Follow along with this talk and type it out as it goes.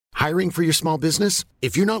Hiring for your small business?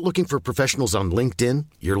 If you're not looking for professionals on LinkedIn,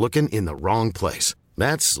 you're looking in the wrong place.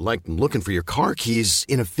 That's like looking for your car keys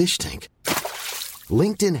in a fish tank.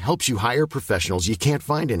 LinkedIn helps you hire professionals you can't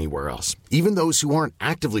find anywhere else, even those who aren't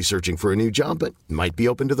actively searching for a new job but might be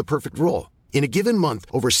open to the perfect role. In a given month,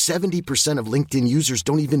 over 70% of LinkedIn users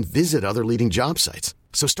don't even visit other leading job sites.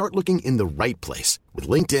 So start looking in the right place. With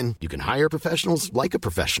LinkedIn, you can hire professionals like a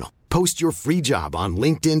professional. Post your free job on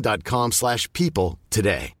linkedin.com/people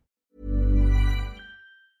today.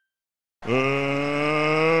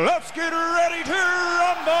 Let's get ready to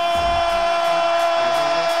rumble!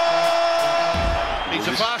 He's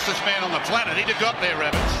the fastest man on the planet. He'd have got there,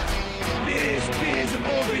 Rabbits. Beers and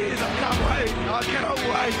more beers. I can't wait. I cannot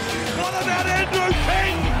wait. What about Andrew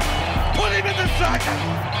King? Put him in the second.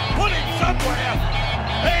 Put him somewhere.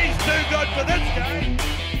 He's too good for this game.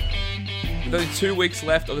 With only 2 weeks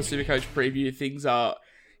left of the SUPERCOACH preview, things are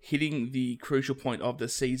hitting the crucial point of the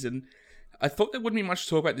season. I thought there wouldn't be much to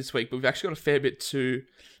talk about this week, but we've actually got a fair bit to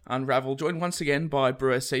unravel. Joined once again by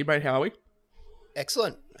BREWSC, mate. How are we?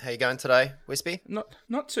 Excellent. How you going today, Wispy?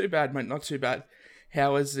 Not too bad, mate. Not too bad.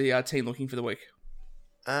 How is the team looking for the week?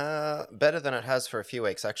 Better than it has for a few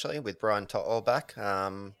weeks, actually, with Brian To'o back.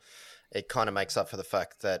 It kind of makes up for the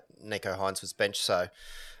fact that Nico Hines was benched, so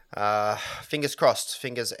fingers crossed,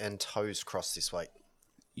 fingers and toes crossed this week.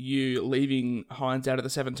 You leaving Hines out of the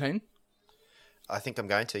 17? I think I'm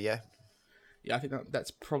going to, yeah. Yeah, I think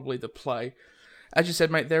that's probably the play. As you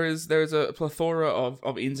said, mate, there is a plethora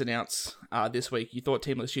of ins and outs this week. You thought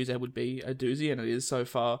Teamless Tuesday would be a doozy, and it is so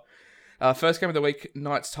far. First game of the week,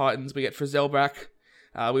 Knights-Titans. We get Frizzell back.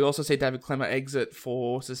 We also see David Clemmer exit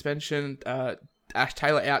for suspension. Ash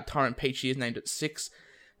Taylor out. Tyrant Peachy is named at 6.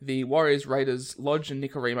 The Warriors, Raiders, Lodge and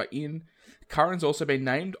Nicarima in. Curran's also been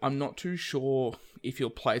named. I'm not too sure if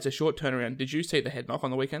he'll play. It's a short turnaround. Did you see the head knock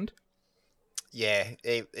on the weekend? Yeah,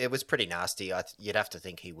 it was pretty nasty. You'd have to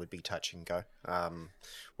think he would be touch and go.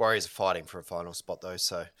 Warriors are fighting for a final spot though,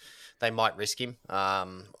 so they might risk him.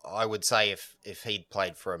 I would say if he'd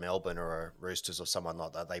played for a Melbourne or a Roosters or someone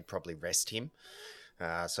like that, they'd probably rest him.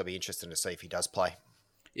 So it'll be interesting to see if he does play.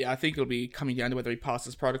 Yeah, I think it'll be coming down to whether he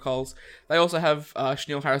passes protocols. They also have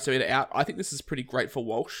Shanil Harris-Avita out. I think this is pretty great for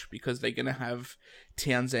Walsh because they're going to have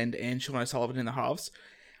Townsend and Sean O'Sullivan in the halves.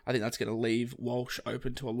 I think that's going to leave Walsh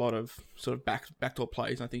open to a lot of sort of backdoor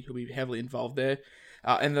plays. I think he'll be heavily involved there.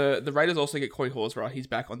 And the Raiders also get Corey Horsburgh. He's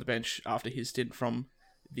back on the bench after his stint from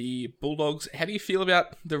the Bulldogs. How do you feel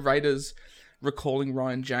about the Raiders recalling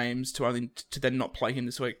Ryan James to then not play him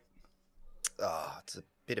this week? Oh, it's a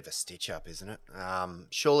bit of a stitch-up, isn't it?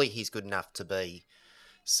 Surely he's good enough to be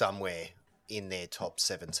somewhere in their top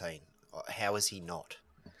 17. How is he not?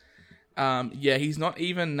 Yeah, he's not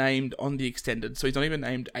even named on the extended, so he's not even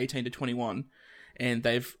named 18 to 21, and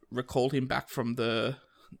they've recalled him back from the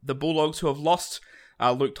Bulldogs, who have lost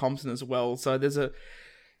Luke Thompson as well. So there's I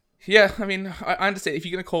mean, I understand if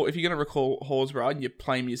you're gonna recall Horsburgh and you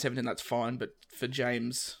play him in your 17, that's fine, but for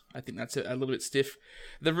James, I think that's a little bit stiff.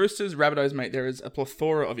 The Roosters, Rabbitohs, mate, there is a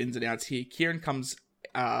plethora of ins and outs here. Kieran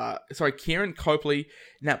Copley,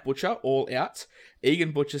 Nat Butcher, all out.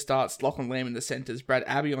 Egan Butcher starts, Lachlan Lamb in the centres, Brad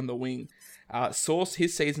Abbey on the wing. Source,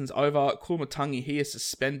 his season's over. Kulmatungi, he is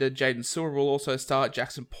suspended. Jaden Sewer will also start.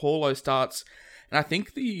 Jackson Paulo starts. And I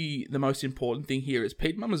think the most important thing here is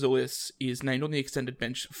Pete Mamazoulis is named on the extended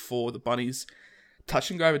bench for the Bunnies.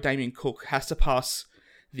 Touch and go over Damien Cook has to pass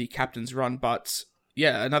the captain's run, but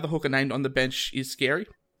yeah, another hooker named on the bench is scary.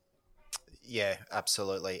 Yeah,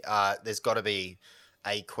 absolutely. There's got to be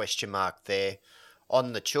a question mark there.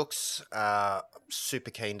 On the Chooks,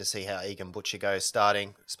 super keen to see how Egan Butcher goes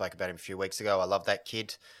starting. Spoke about him a few weeks ago. I love that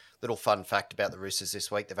kid. Little fun fact about the Roosters this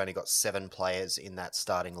week, they've only got 7 players in that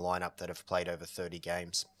starting lineup that have played over 30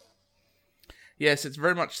 games. Yes, it's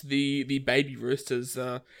very much the baby Roosters.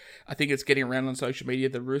 I think it's getting around on social media.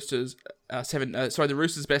 The Roosters the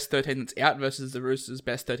Roosters best 13 that's out versus the Roosters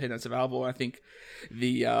best 13 that's available. I think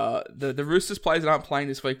the Roosters players that aren't playing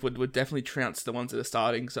this week would definitely trounce the ones that are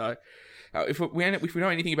starting. So if we know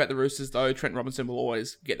anything about the Roosters, though, Trent Robinson will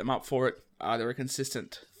always get them up for it. They're a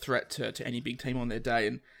consistent threat to any big team on their day,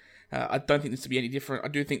 and I don't think this will be any different. I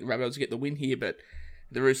do think the Rabbitohs get the win here, but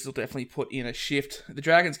the Roosters will definitely put in a shift. The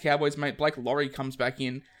Dragons, Cowboys, mate, Blake Laurie comes back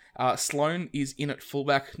in. Sloan is in at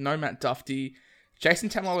fullback. No Matt Duffy. Jason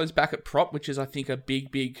Taumalolo is back at prop, which is, I think, a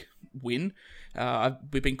big win.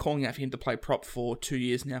 We've been calling out for him to play prop for 2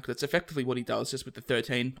 years now, because that's effectively what he does, just with the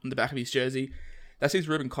 13 on the back of his jersey. That sees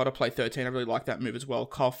Ruben Cotter play 13. I really like that move as well.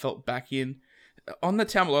 Kyle Felt back in. On the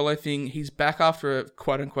Taumalolo thing, he's back after a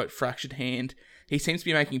quote-unquote fractured hand. He seems to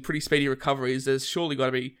be making pretty speedy recoveries. There's surely got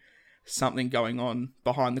to be something going on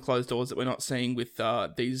behind the closed doors that we're not seeing with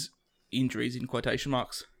these injuries in quotation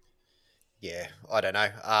marks. Yeah, I don't know.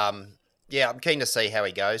 I'm keen to see how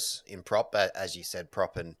he goes in prop. But as you said,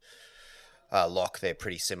 prop and lock, they're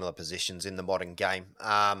pretty similar positions in the modern game.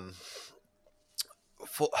 I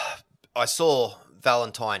saw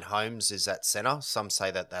Valentine Holmes is at centre. Some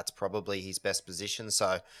say that that's probably his best position.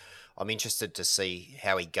 So I'm interested to see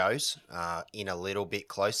how he goes in a little bit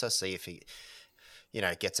closer, see if he,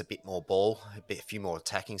 gets a bit more ball, a few more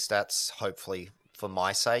attacking stats, hopefully for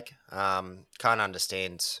my sake. Can't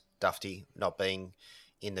understand Dufty not being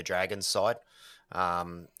in the Dragons side.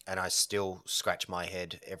 And I still scratch my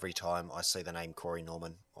head every time I see the name Corey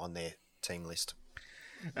Norman on their team list.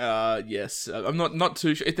 Yes, I'm not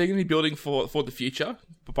too sure if they're going to be building for the future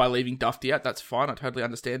by leaving Dufty out. That's fine. I totally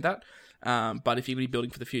understand that. But if you're going to be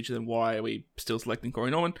building for the future, then why are we still selecting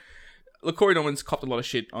Corey Norman? Look, Corey Norman's copped a lot of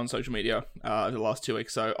shit on social media over the last 2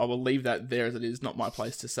 weeks, so I will leave that there as it is. Not my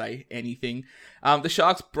place to say anything. The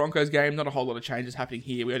Sharks-Broncos game, not a whole lot of changes happening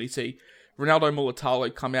here. We only see Ronaldo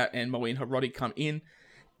Mulatalo come out and Moeen Harodi come in.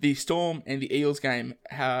 The Storm and the Eels game,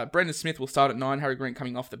 Brendan Smith will start at 9, Harry Green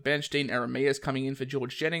coming off the bench, Dean Aramias coming in for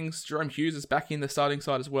George Jennings, Jerome Hughes is back in the starting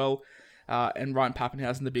side as well, and Ryan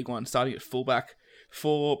Pappenhausen, the big one, starting at fullback.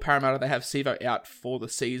 For Parramatta, they have Sivo out for the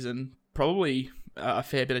season, probably a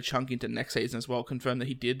fair bit of chunk into next season as well, confirmed that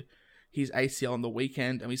he did his ACL on the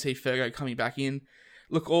weekend, and we see Fergo coming back in.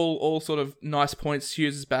 Look, all sort of nice points,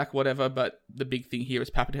 Hughes is back, whatever, but the big thing here is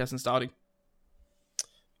Pappenhausen starting.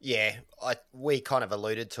 Yeah, we kind of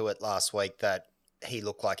alluded to it last week that he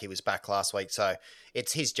looked like he was back last week. So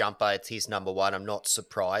it's his jumper. It's his number one. I'm not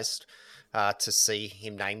surprised to see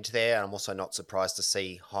him named there. And I'm also not surprised to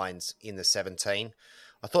see Hines in the 17.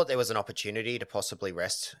 I thought there was an opportunity to possibly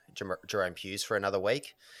rest Jerome Hughes for another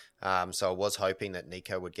week. So I was hoping that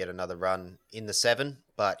Nico would get another run in the 7,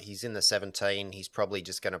 but he's in the 17. He's probably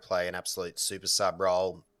just going to play an absolute super sub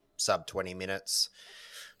role, sub 20 minutes.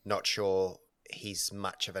 Not sure he's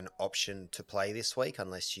much of an option to play this week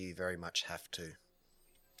unless you very much have to.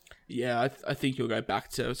 Yeah, I think you'll go back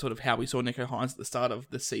to sort of how we saw Nico Hines at the start of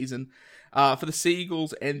the season. For the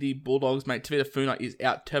Seagulls and the Bulldogs, mate, Tavita Funa is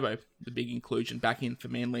out. Turbo, the big inclusion, back in for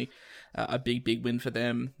Manly. A big win for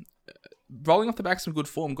them. Rolling off the back some good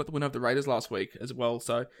form. Got the win over the Raiders last week as well.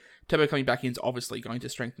 So Turbo coming back in is obviously going to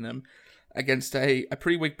strengthen them against a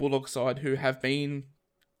pretty weak Bulldog side who have been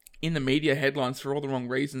in the media headlines for all the wrong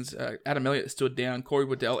reasons. Adam Elliott stood down, Corey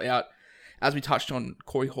Waddell out. As we touched on,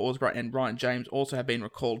 Corey Horsburgh and Ryan James also have been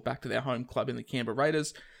recalled back to their home club in the Canberra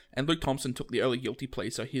Raiders. And Luke Thompson took the early guilty plea,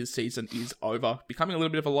 so his season is over. Becoming a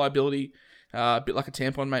little bit of a liability, a bit like a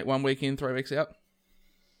tampon, mate, 1 week in, 3 weeks out.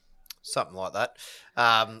 Something like that.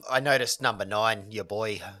 I noticed number 9, your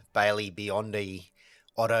boy Bailey Biondi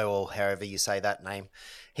Otto, or however you say that name.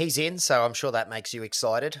 He's in, so I'm sure that makes you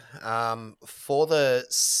excited. For the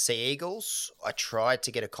Seagulls, I tried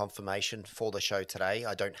to get a confirmation for the show today.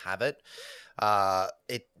 I don't have it.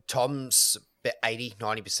 Tom's 80,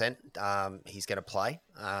 90%. He's going to play.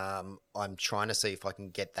 I'm trying to see if I can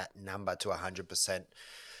get that number to 100%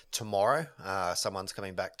 tomorrow. Someone's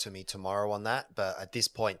coming back to me tomorrow on that. But at this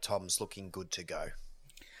point, Tom's looking good to go.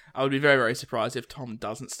 I would be very, very surprised if Tom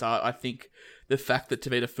doesn't start. I think the fact that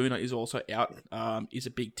Tavita Funa is also out is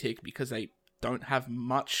a big tick because they don't have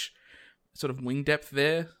much sort of wing depth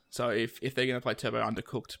there. So if they're going to play Turbo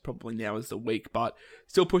undercooked, probably now is the week. But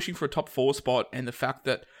still pushing for a top 4 spot, and the fact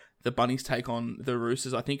that the Bunnies take on the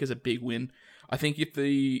Roosters, I think, is a big win. I think if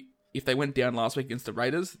they went down last week against the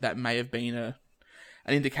Raiders, that may have been an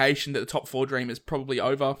indication that the top 4 dream is probably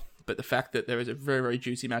over. But the fact that there is a very, very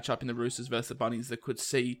juicy matchup in the Roosters versus the Bunnies that could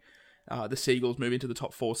see the Seagulls move into the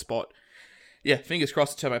top 4 spot. Yeah, fingers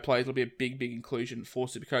crossed the Turbo plays will be a big inclusion for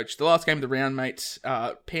Supercoach. The last game of the round, mates,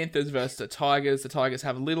 Panthers versus the Tigers. The Tigers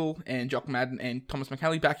have Little and Jock Madden and Thomas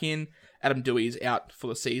McKelly back in. Adam Dewey is out for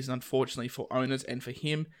the season, unfortunately, for owners and for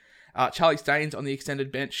him. Charlie Staines on the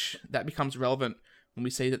extended bench. That becomes relevant when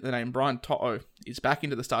we see that the name Brian To'o is back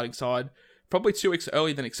into the starting side. Probably 2 weeks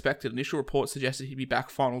earlier than expected. Initial reports suggested he'd be back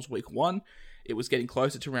finals week 1. It was getting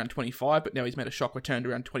closer to around 25, but now he's made a shock return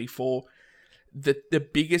to around 24. The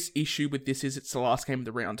biggest issue with this is it's the last game of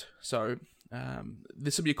the round. So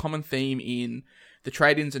this will be a common theme in the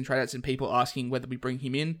trade-ins and trade-outs and people asking whether we bring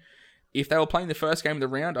him in. If they were playing the first game of the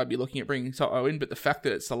round, I'd be looking at bringing To'o in, but the fact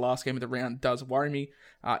that it's the last game of the round does worry me.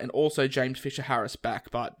 And also James Fisher-Harris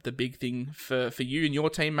back. But the big thing for you and your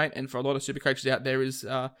team, mate, and for a lot of super coaches out there is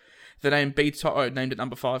the name B. To'o, named at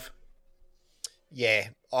number 5. Yeah,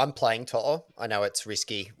 I'm playing To'o. I know it's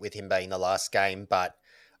risky with him being the last game, but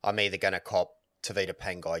I'm either going to cop Tavita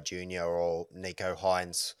Pangai Jr. or Nico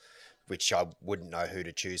Hines which I wouldn't know who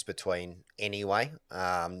to choose between anyway.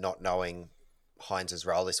 Not knowing Heinz's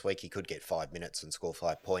role this week, he could get 5 minutes and score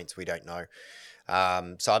 5 points. We don't know.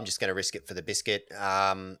 So I'm just going to risk it for the biscuit.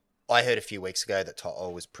 I heard a few weeks ago that To'o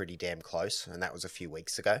was pretty damn close, and that was a few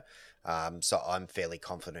weeks ago. So I'm fairly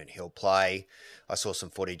confident he'll play. I saw some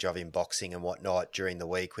footage of him boxing and whatnot during the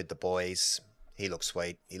week with the boys. He looks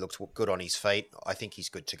sweet. He looks good on his feet. I think he's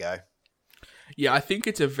good to go. Yeah, I think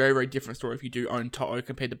it's a very, very different story if you do own To'o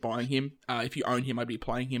compared to buying him. If you own him, I'd be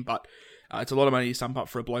playing him, but it's a lot of money to stump up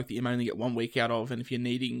for a bloke that you may only get 1 week out of, and if you're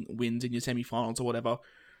needing wins in your semi-finals or whatever,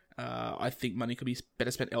 I think money could be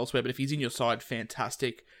better spent elsewhere. But if he's in your side,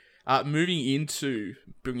 fantastic. Moving into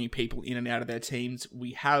bringing people in and out of their teams,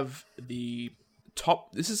 we have the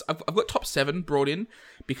top. I've got top 7 brought in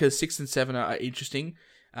because 6 and 7 are interesting.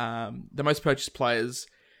 The most purchased players,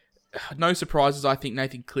 no surprises. I think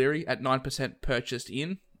Nathan Cleary at 9% purchased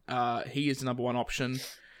in. He is the number 1 option.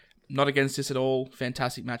 Not against this at all.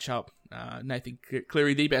 Fantastic matchup. Nathan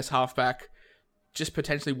Cleary, the best halfback. Just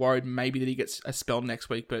potentially worried maybe that he gets a spell next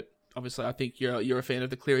week, but obviously I think you're a fan of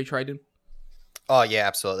the Cleary trade-in. Oh, yeah,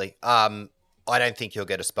 absolutely. I don't think he'll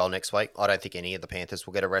get a spell next week. I don't think any of the Panthers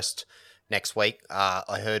will get a rest next week.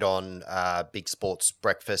 I heard on Big Sports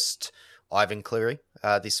Breakfast Ivan Cleary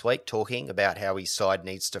this week talking about how his side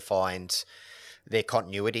needs to find their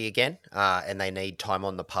continuity again, and they need time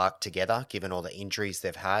on the park together, given all the injuries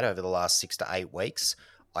they've had over the last 6 to 8 weeks.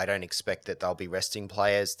 I don't expect that they'll be resting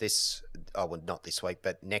players not this week,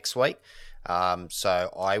 but next week. So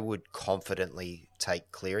I would confidently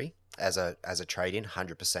take Cleary as a trade-in,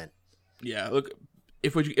 100%. Yeah, look,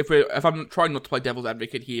 if I'm trying not to play devil's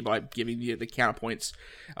advocate here by giving the counterpoints,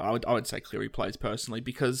 I would say Cleary plays personally,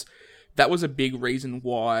 because that was a big reason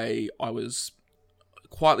why I was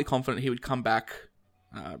quietly confident he would come back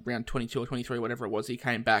round 22 or 23, whatever it was. He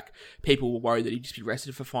came back. People were worried that he'd just be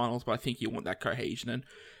rested for finals, but I think you want that cohesion, and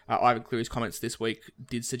Ivan Cleary's comments this week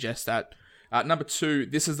did suggest that. Number 2,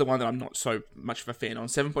 this is the one that I'm not so much of a fan on.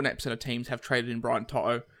 7.8% of teams have traded in Brian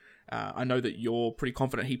To'o. I know that you're pretty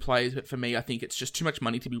confident he plays, but for me, I think it's just too much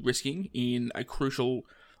money to be risking in a crucial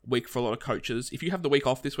week for a lot of coaches. If you have the week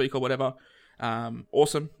off this week or whatever,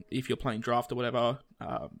 awesome. If you're playing draft or whatever,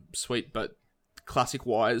 sweet, but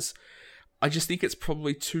classic-wise, I just think it's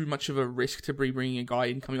probably too much of a risk to be bringing a guy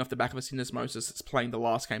in coming off the back of a syndesmosis that's playing the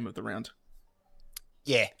last game of the round.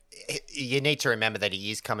 Yeah, you need to remember that he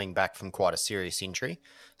is coming back from quite a serious injury.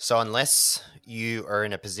 So unless you are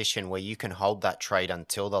in a position where you can hold that trade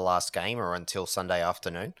until the last game or until Sunday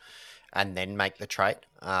afternoon and then make the trade,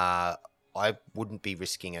 I wouldn't be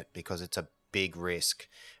risking it because it's a big risk.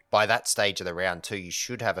 By that stage of the round too, you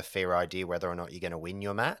should have a fair idea whether or not you're going to win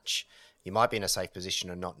your match. You might be in a safe position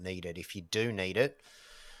and not need it. If you do need it,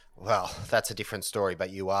 well, that's a different story, but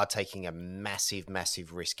you are taking a massive,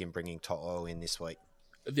 massive risk in bringing To'o in this week.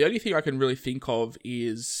 The only thing I can really think of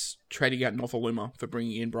is trading out Nofaluma for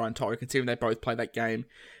bringing in Brian To'o, considering they both play that game.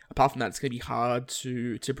 Apart from that, it's going to be hard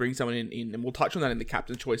to bring someone in, and we'll touch on that in the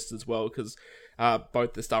captain choices as well, because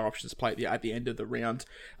both the star options play at the end of the round.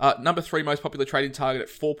 Number 3 most popular trading target at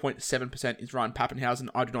 4.7% is Ryan Pappenhausen.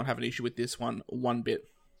 I do not have an issue with this one bit.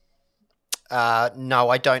 No,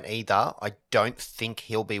 I don't either. I don't think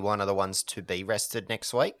he'll be one of the ones to be rested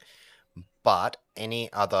next week, but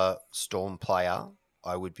any other Storm player,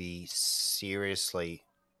 I would be seriously...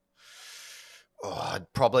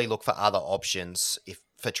 I'd probably look for other options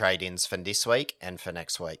for trade-ins for this week and for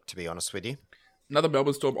next week, to be honest with you. Another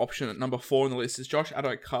Melbourne Storm option at number 4 on the list is Josh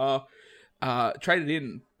Addo-Carr, traded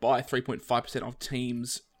in by 3.5% of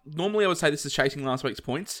teams. Normally I would say this is chasing last week's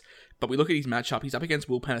points, but we look at his matchup. He's up against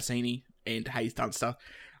Will Panasini and Hayes Dunster.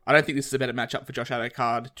 I don't think this is a better matchup for Josh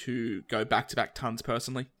Addo-Carr to go back-to-back tons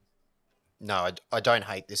personally. No, I don't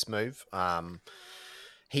hate this move.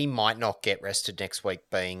 He might not get rested next week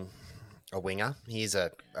being a winger. He's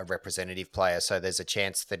a representative player, so there's a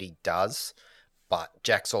chance that he does. But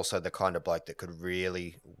Jack's also the kind of bloke that could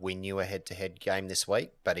really win you a head-to-head game this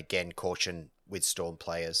week. But again, caution with Storm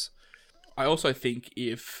players. I also think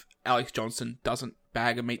if Alex Johnson doesn't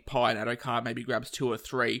bag a meat pie and Addo-Carr maybe grabs 2 or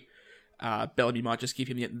 3, Bellamy might just give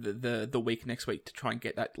him the week next week to try and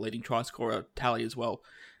get that leading try scorer tally as well.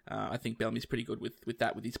 I think Bellamy's pretty good with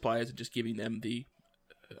that with his players and just giving them the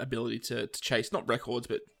ability to chase, not records,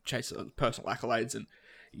 but chase personal accolades. And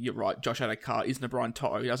you're right, Josh Addo-Carr isn't a Brian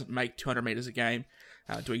To'o. He doesn't make 200 metres a game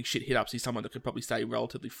doing shit hit-ups. He's someone that could probably stay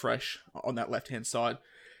relatively fresh on that left-hand side.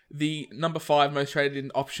 The number 5 most traded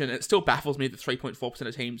in option, it still baffles me that 3.4%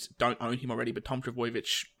 of teams don't own him already, but Tom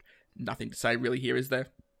Trbojevic, nothing to say really here, is there?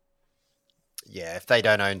 Yeah, if they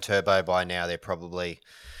don't own Turbo by now, they're probably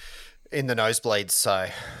in the nosebleeds, so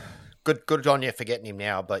Good on you for getting him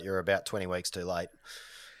now, but you're about 20 weeks too late.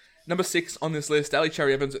 Number 6 on this list, Ali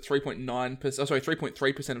Cherry Evans at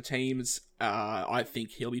 3.3% of teams. I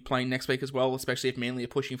think he'll be playing next week as well, especially if Manly are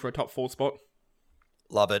pushing for a top 4 spot.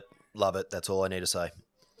 Love it. That's all I need to say.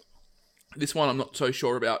 This one I'm not so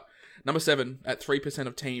sure about. Number 7 at 3%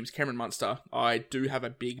 of teams, Cameron Munster. I do have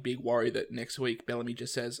a big worry that next week Bellamy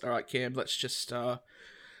just says, "All right, Cam, let's just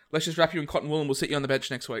wrap you in cotton wool and we'll sit you on the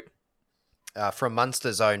bench next week." From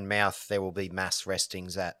Munster's own mouth, there will be mass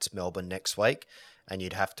restings at Melbourne next week. And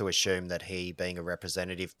you'd have to assume that he, being a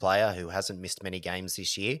representative player who hasn't missed many games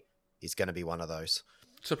this year, is going to be one of those.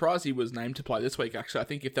 Surprised he was named to play this week, actually. I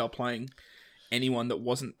think if they were playing anyone that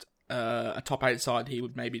wasn't a top 8 side, he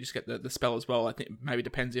would maybe just get the spell as well. I think maybe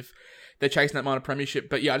depends if they're chasing that minor premiership.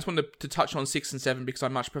 But yeah, I just wanted to touch on 6 and 7 because I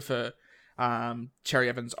much prefer Cherry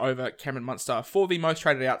Evans over Cameron Munster. For the most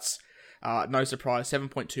traded outs, no surprise,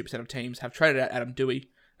 7.2% of teams have traded out Adam Dewey.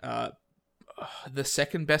 The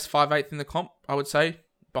second best 5'8" in the comp, I would say,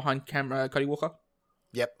 behind Cody Walker.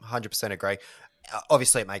 Yep, 100% agree.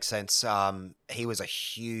 Obviously, it makes sense. He was a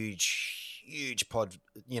huge pod,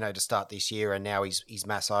 to start this year, and now he's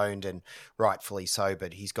mass owned and rightfully so.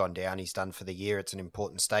 But he's gone down. He's done for the year. It's an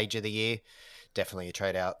important stage of the year. Definitely a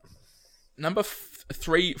trade out. Number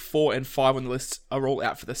 3, 4, and 5 on the list are all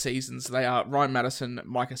out for the seasons. They are Ryan Madison,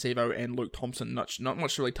 Mike Acevo, and Luke Thompson. Not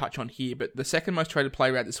much to really touch on here, but the second most traded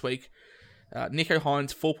player out this week. Nico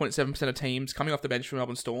Hines, 4.7% of teams, coming off the bench from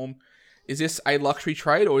Melbourne Storm. Is this a luxury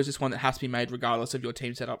trade, or is this one that has to be made regardless of your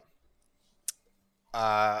team setup?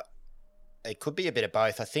 It could be a bit of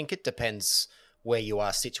both. I think it depends where you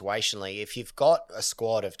are situationally. If you've got a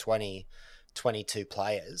squad of 20, 22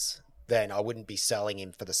 players, then I wouldn't be selling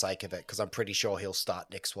him for the sake of it, because I'm pretty sure he'll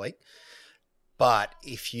start next week. But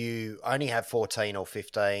if you only have 14 or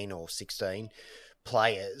 15 or 16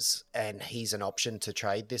 players and he's an option to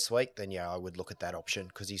trade this week, then yeah, I would look at that option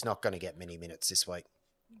because he's not going to get many minutes this week.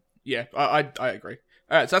 Yeah, I agree.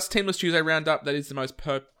 All right, so that's Teamless Tuesday roundup. That is the most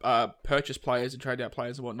purchased players and trade out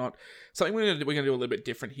players and whatnot. Something we're going to do a little bit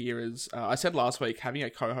different here is, I said last week, having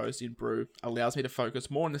a co-host in Brew allows me to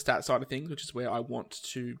focus more on the stat side of things, which is where I want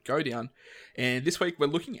to go down. And this week we're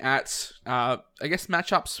looking at,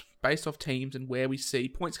 matchups based off teams and where we see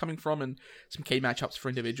points coming from and some key matchups for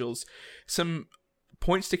individuals. Some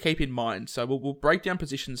points to keep in mind. So we'll break down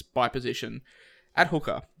positions by position. At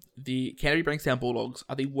hooker, the Canterbury Bankstown Bulldogs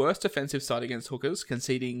are the worst defensive side against hookers,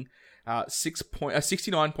 conceding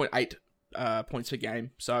 69.8 points per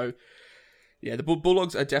game. So, yeah, the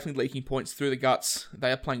Bulldogs are definitely leaking points through the guts.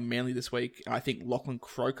 They are playing Manly this week. I think Lachlan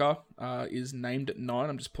Croker is named at 9.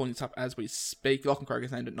 I'm just pulling this up as we speak. Lachlan Croker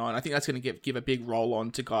is named at 9. I think that's going to give a big roll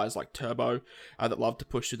on to guys like Turbo that love to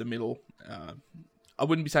push through the middle. I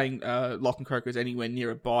wouldn't be saying Lachlan Croker is anywhere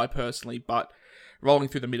near a buy personally, but rolling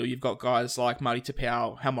through the middle, you've got guys like Marty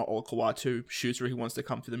Tapau, Hammer Olakawatu, Schuster, who wants to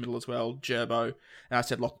come through the middle as well, Gerbo, and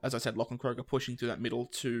as I said, Lachlan Croker pushing through that middle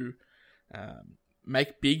to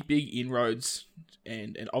make big inroads.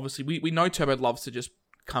 And obviously, we know Turbo loves to just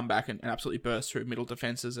come back and absolutely burst through middle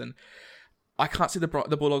defenses, and I can't see the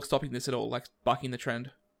Bulldogs stopping this at all, like bucking the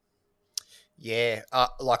trend. Yeah,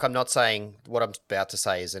 I'm not saying what I'm about to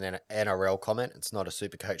say is an NRL comment. It's not a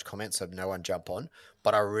Supercoach comment, so no one jump on.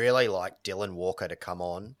 But I really like Dylan Walker to come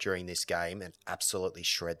on during this game and absolutely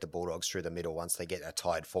shred the Bulldogs through the middle once they get a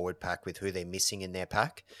tied forward pack with who they're missing in their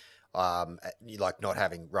pack. Like not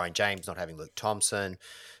having Ryan James, not having Luke Thompson,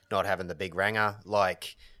 not having the big ranger.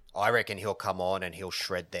 Like, I reckon he'll come on and he'll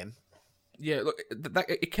shred them. Yeah, look,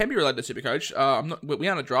 it can be related to Supercoach. We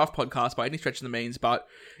aren't a draft podcast by any stretch of the means, but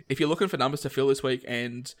if you're looking for numbers to fill this week,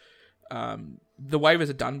 and the waivers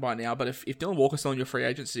are done by now, but if Dylan Walker's still in your free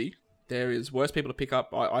agency, there is worse people to pick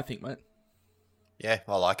up, I think, mate. Yeah,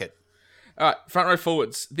 I like it. All right, front row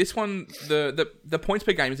forwards. This one, the points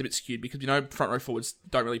per game is a bit skewed because, front row forwards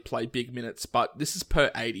don't really play big minutes, but this is per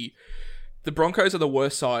 80. The Broncos are the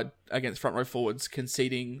worst side against front row forwards,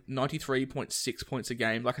 conceding 93.6 points a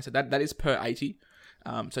game. Like I said, that is per 80,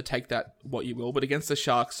 so take that what you will. But against the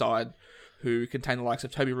Sharks side, who contain the likes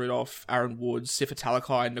of Toby Rudolph, Aaron Woods, Sifa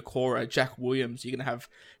Talakai, Nakora, Jack Williams, you're going to have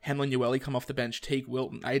Henlon Ueli come off the bench, Teague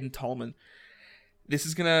Wilton, Aiden Tolman. This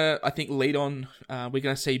is going to, I think, lead on. We're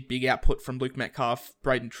going to see big output from Luke Metcalf,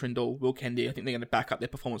 Braden Trindle, Will Kendi. I think they're going to back up their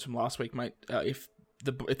performance from last week, mate. If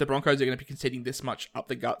the Broncos are going to be conceding this much up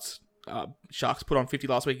the guts, Sharks put on 50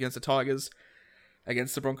 last week against the Tigers.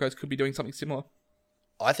 Against the Broncos, could be doing something similar.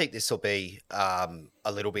 I think this will be a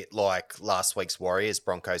little bit like last week's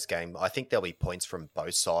Warriors-Broncos game. I think there'll be points from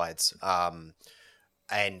both sides.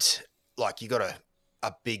 And, like, you got to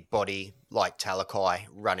a big body like Talakai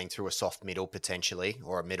running through a soft middle potentially,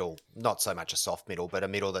 or a middle, not so much a soft middle, but a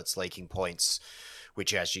middle that's leaking points,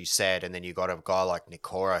 which, as you said, and then you've got a guy like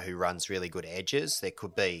Nikora who runs really good edges. There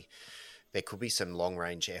could be some long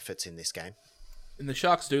range efforts in this game. And the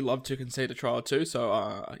Sharks do love to concede a try or two, so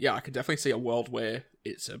I could definitely see a world where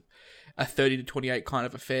it's a 30-28 kind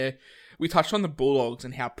of affair. We touched on the Bulldogs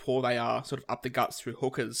and how poor they are sort of up the guts through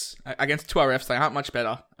hookers. Against 2RFs, they aren't much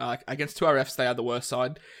better. Against 2RFs, they are the worst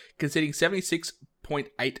side, conceding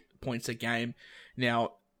 76.8 points a game.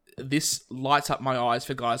 Now, this lights up my eyes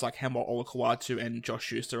for guys like Hemwa Olakawatu and Josh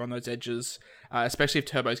Schuster on those edges, especially if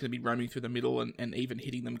Turbo's going to be roaming through the middle and even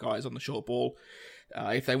hitting them guys on the short ball.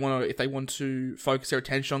 If they want to focus their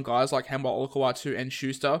attention on guys like Hemwa Olakawatu and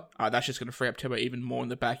Schuster, that's just going to free up Turbo even more in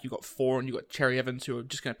the back. You've got Four and you've got Cherry Evans who are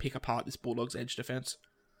just going to pick apart this Bulldogs edge defense.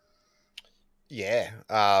 Yeah,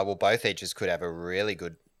 well, both edges could have a really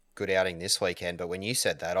good outing this weekend, but when you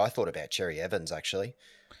said that, I thought about Cherry Evans, actually.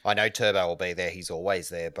 I know Turbo will be there, he's always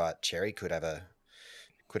there, but Cherry could have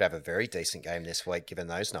a very decent game this week, given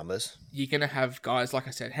those numbers. You're going to have guys, like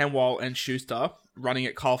I said, Hanwell and Schuster running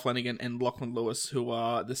at Kyle Flanagan and Lachlan Lewis, who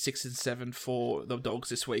are the 6 and 7 for the Dogs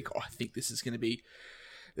this week. I think this is going to be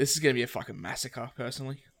a fucking massacre,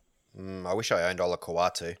 personally. I wish I owned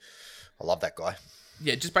Olakawatu. I love that guy.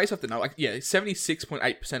 Yeah, just based off the note,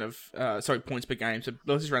 76.8% of points per game. So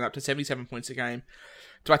let's just round up to 77 points a game.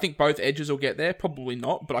 Do I think both edges will get there? Probably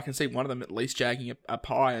not, but I can see one of them at least jagging a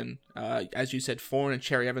pie. And as you said, Foran and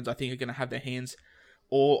Cherry Evans, I think, are going to have their hands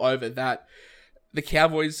all over that. The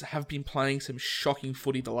Cowboys have been playing some shocking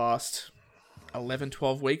footy the last 11,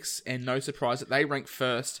 12 weeks, and no surprise that they rank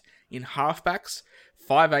first in halfbacks,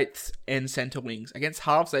 5/8, and centre wings. Against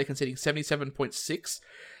halves, they're conceding 77.6.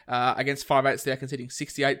 Against 5/8, they're conceding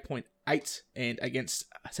 68.8. And against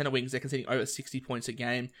centre wings, they're conceding over 60 points a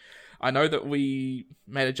game. I know that we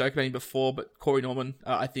made a joke about him before, but Corey Norman,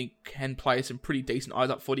 I think, can play some pretty decent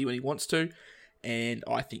eyes-up footy when he wants to. And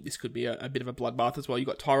I think this could be a bit of a bloodbath as well. You've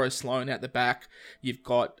got Tyro Sloan out the back. You've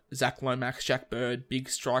got Zach Lomax, Jack Bird, big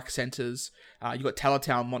strike centres. You've got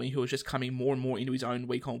Talatau Monty, who is just coming more and more into his own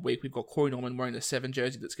week on week. We've got Corey Norman wearing the 7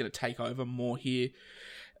 jersey that's going to take over more here.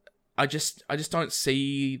 I just don't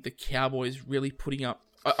see the Cowboys really putting up...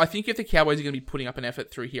 I think if the Cowboys are going to be putting up an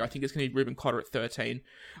effort through here, I think it's going to be Ruben Cotter at 13.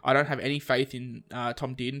 I don't have any faith in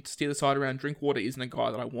Tom Dearden to steer the side around. Drinkwater isn't a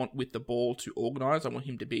guy that I want with the ball to organise. I want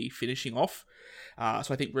him to be finishing off.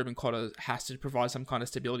 So I think Ruben Cotter has to provide some kind of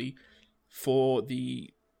stability for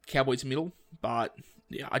the Cowboys middle. But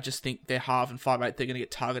yeah, I just think they're half and 5/8. They're going to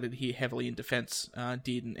get targeted here heavily in defence,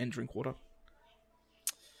 Dearden and Drinkwater.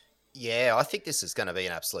 Yeah, I think this is going to be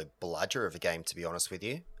an absolute bludger of a game, to be honest with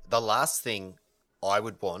you. The last thing I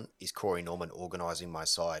would want is Corey Norman organising my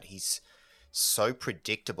side. He's so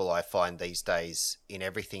predictable, I find, these days in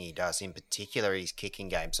everything he does, in particular his kicking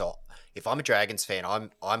game. So if I'm a Dragons fan,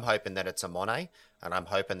 I'm hoping that it's a Monet, and I'm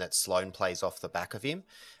hoping that Sloan plays off the back of him.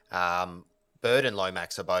 Bird and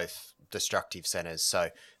Lomax are both destructive centres,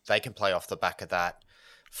 so they can play off the back of that.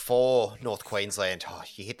 For North Queensland,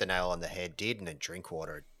 you hit the nail on the head. Dearden and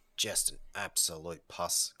Drinkwater, just an absolute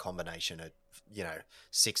pus combination of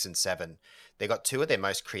 6 and 7. They got 2 of their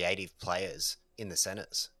most creative players in the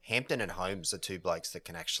centres. Hampton and Holmes are 2 blokes that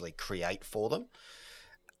can actually create for them.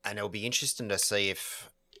 And it'll be interesting to see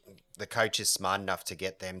if the coach is smart enough to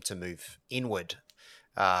get them to move inward,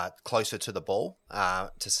 closer to the ball,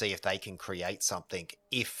 to see if they can create something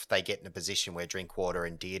if they get in a position where Drinkwater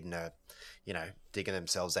and Dearden are, digging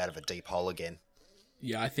themselves out of a deep hole again.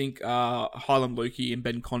 Yeah, I think Hyland Lukey and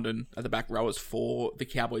Ben Condon are the back rowers for the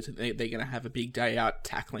Cowboys. They're going to have a big day out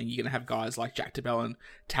tackling. You're going to have guys like Jack DeBellin,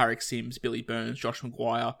 Tarek Sims, Billy Burns, Josh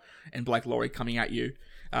Maguire, and Blake Laurie coming at you.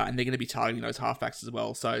 And they're going to be targeting those halfbacks as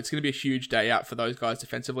well. So it's going to be a huge day out for those guys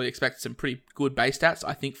defensively. Expect some pretty good base stats,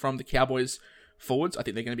 I think, from the Cowboys forwards. I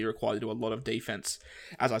think they're going to be required to do a lot of defense.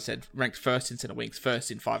 As I said, ranked first in centre wings, first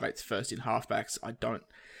in 5/8, first in halfbacks. I don't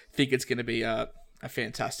think it's going to be a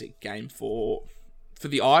fantastic game for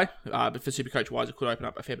the eye, but for Supercoach wise, it could open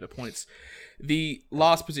up a fair bit of points. The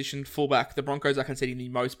last position, fullback, the Broncos are conceding the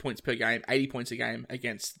most points per game, 80 points a game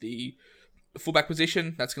against the fullback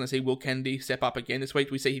position. That's going to see Will Kennedy step up again this week.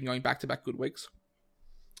 Do we see him going back-to-back good weeks?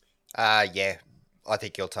 Yeah, I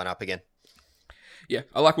think he'll turn up again. Yeah,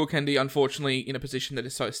 I like Will Kennedy. Unfortunately, in a position that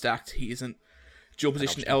is so stacked, he isn't dual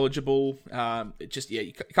position eligible.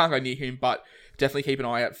 You can't go near him, but definitely keep an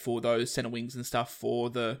eye out for those centre wings and stuff for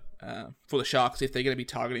the Sharks if they're going to be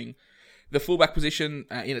targeting the fullback position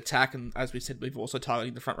in attack. And as we said, we've also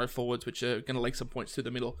targeting the front row forwards, which are going to leak some points through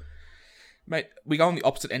the middle. Mate, we go on the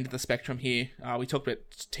opposite end of the spectrum here. We talked about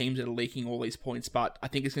teams that are leaking all these points, but I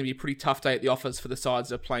think it's going to be a pretty tough day at the office for the sides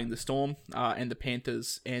that are playing the Storm and the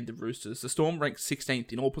Panthers and the Roosters. The Storm ranks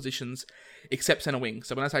 16th in all positions except centre wing.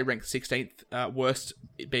 So when I say ranked 16th, worst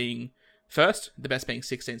being first, the best being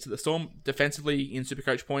 16th. So the Storm defensively in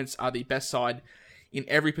Supercoach points are the best side in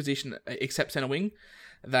every position except centre wing.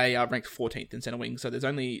 They are ranked 14th in centre wing, so there's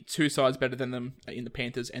only two sides better than them in the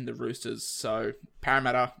Panthers and the Roosters. So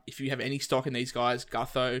Parramatta, if you have any stock in these guys,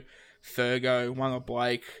 Gutho, Thurgo, Wanga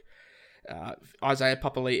Blake, Isaiah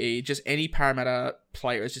Papali'i, just any Parramatta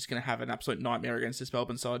player is just going to have an absolute nightmare against this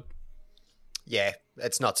Melbourne side. Yeah,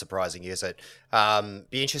 it's not surprising, is it?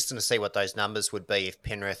 Be interesting to see what those numbers would be if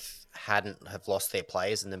Penrith hadn't have lost their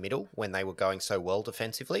players in the middle when they were going so well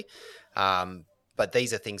defensively. But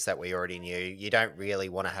these are things that we already knew. You don't really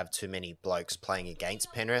want to have too many blokes playing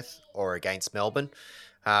against Penrith or against Melbourne.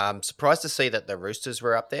 Surprised to see that the Roosters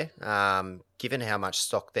were up there. Given how much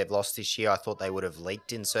stock they've lost this year, I thought they would have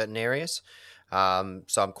leaked in certain areas.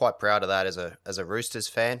 So I'm quite proud of that as a Roosters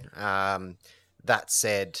fan. That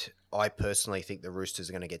said, I personally think the Roosters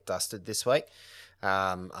are going to get dusted this week.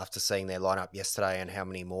 After seeing their lineup yesterday and how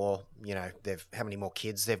many more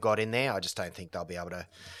kids they've got in there, I just don't think they'll be able to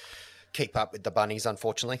keep up with the Bunnies,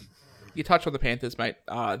 unfortunately. You touched on the Panthers, mate.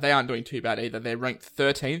 They aren't doing too bad either. They're ranked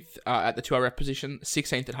 13th at the 2RF position,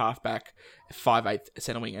 16th at halfback, 5/8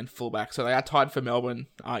 centre wing and fullback. So they are tied for Melbourne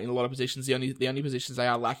in a lot of positions. The only positions they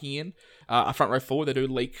are lacking in are front row forward. They do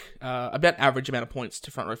leak about average amount of points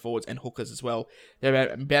to front row forwards and hookers as well.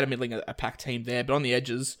 They're about a middling a pack team there, but on the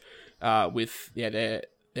edges with their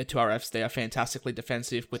 2RFs, they are fantastically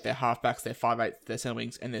defensive with their halfbacks, their 5/8, their centre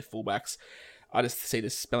wings and their fullbacks. I just see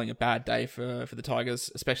this spelling a bad day for the Tigers,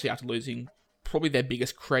 especially after losing probably their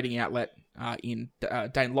biggest creating outlet in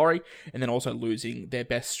Dane Laurie, and then also losing their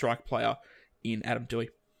best strike player in Adam Dewey.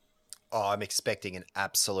 Oh, I'm expecting an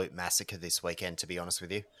absolute massacre this weekend, to be honest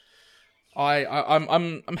with you.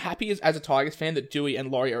 I'm happy as a Tigers fan that Dewey and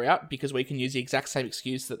Laurie are out, because we can use the exact same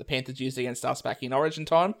excuse that the Panthers used against us back in Origin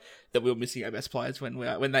time, that we were missing our best players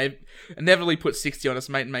when they inevitably put 60 on us,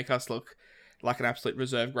 mate, and make us look like an absolute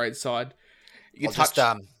reserve grade side.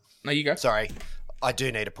 No, you go. Sorry, I do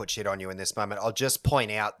need to put shit on you in this moment. I'll just point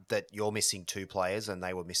out that you're missing 2 players and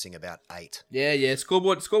they were missing about 8. Yeah.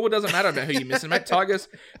 Scoreboard doesn't matter about who you're missing, mate. Tigers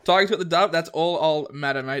got the dub. That's all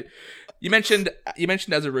matter, mate. You mentioned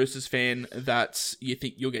as a Roosters fan that you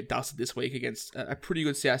think you'll get dusted this week against a pretty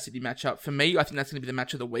good South Sydney matchup. For me, I think that's going to be the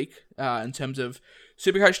match of the week in terms of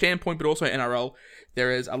Supercoach standpoint, but also NRL.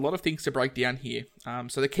 There is a lot of things to break down here.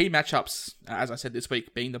 So the key matchups, as I said this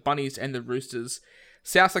week, being the Bunnies and the Roosters.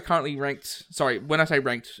 Souths are currently ranked. Sorry, when I say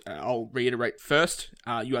ranked, I'll reiterate. First,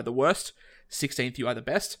 you are the worst. 16th, you are the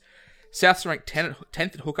best. Souths are ranked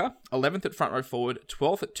 10th at hooker, 11th at front row forward,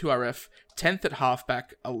 12th at 2RF, 10th at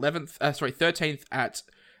halfback, 13th at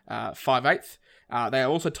 5/8. They are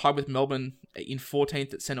also tied with Melbourne in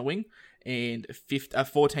 14th at centre wing and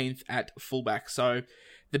 14th at fullback. So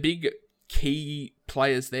the big key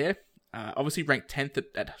players there, obviously ranked 10th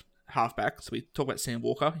at halfback. So we talk about Sam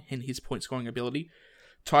Walker and his point scoring ability.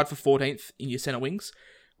 Tied for 14th in your centre wings.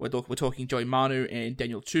 We're talking Joey Manu and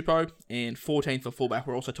Daniel Tupou, and 14th for fullback.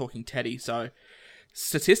 We're also talking Teddy. So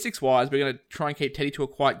statistics-wise, we're going to try and keep Teddy to a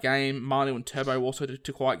quiet game. Manu and Turbo also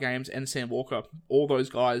to quiet games, and Sam Walker. All those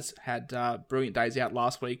guys had brilliant days out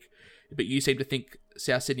last week, but you seem to think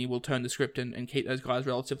South Sydney will turn the script and keep those guys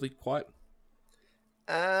relatively quiet.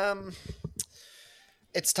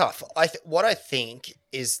 It's tough. What I think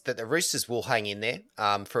is that the Roosters will hang in there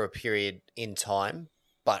for a period in time,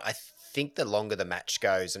 but I think the longer the match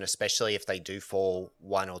goes, and especially if they do fall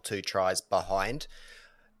 1 or 2 tries behind,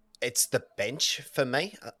 it's the bench for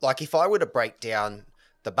me. Like, if I were to break down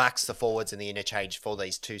the backs, the forwards, and the interchange for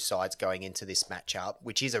these two sides going into this matchup,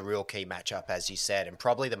 which is a real key matchup, as you said, and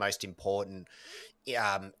probably the most important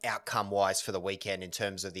outcome-wise for the weekend in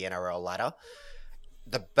terms of the NRL ladder,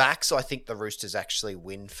 the backs, I think the Roosters actually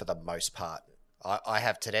win for the most part. I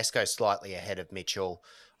have Tedesco slightly ahead of Mitchell.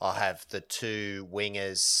 I have the 2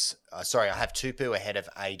 wingers. I have Tupou ahead of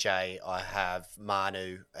AJ. I have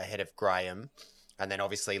Manu ahead of Graham. And then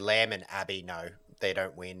obviously Lamb and Abbey, no, they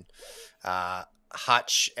don't win.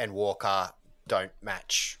 Hutch and Walker don't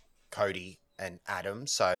match Cody and Adam.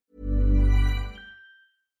 So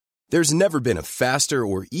There's never been a faster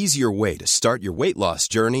or easier way to start your weight loss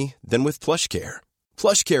journey than with PlushCare.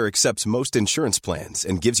 PlushCare accepts most insurance plans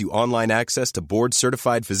and gives you online access to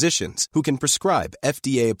board-certified physicians who can prescribe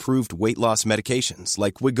FDA-approved weight loss medications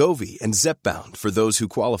like Wegovy and Zepbound for those who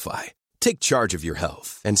qualify. Take charge of your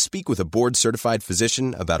health and speak with a board-certified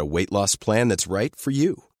physician about a weight loss plan that's right for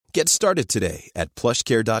you. Get started today at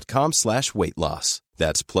plushcare.com/weight-loss.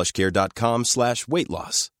 That's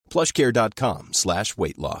plushcare.com/weight-loss.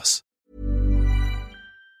 plushcare.com/weight-loss.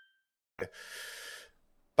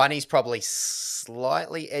 Bunny's probably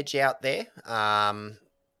slightly edge out there.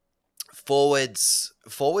 Forwards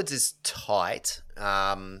is tight.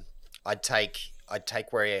 I'd take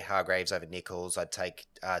Warrior-Hargreaves over Nichols. I'd take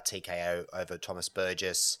TKO over Thomas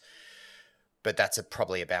Burgess. But that's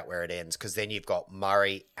probably about where it ends, because then you've got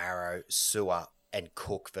Murray, Arrow, Sewer, and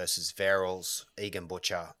Cook versus Verrills, Egan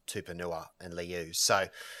Butcher, Tupanua, and Liu. So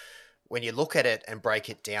when you look at it and break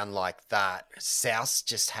it down like that, Souths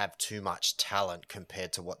just have too much talent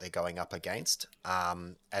compared to what they're going up against.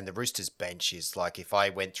 And the Roosters bench is like, if I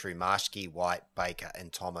went through Marshke, White, Baker,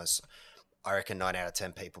 and Thomas, I reckon 9 out of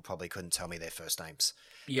 10 people probably couldn't tell me their first names.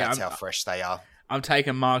 Yeah, that's how fresh they are. I'm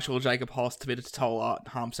taking Marshall, Jacob Hoss, Tavita Totola,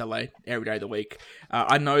 Harm Saleh every day of the week.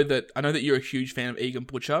 I know that you're a huge fan of Egan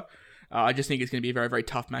Butcher. I just think it's going to be a very, very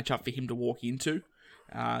tough matchup for him to walk into.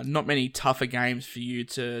 Not many tougher games for you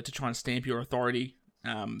to try and stamp your authority.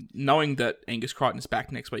 Knowing that Angus Crichton is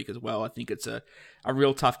back next week as well, I think it's a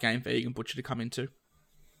real tough game for Egan Butcher to come into.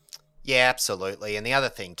 Yeah, absolutely. And the other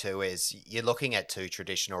thing too is you're looking at two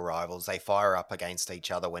traditional rivals. They fire up against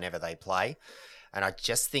each other whenever they play. And I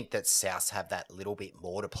just think that Souths have that little bit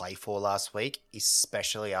more to play for last week,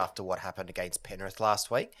 especially after what happened against Penrith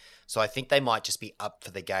last week. So I think they might just be up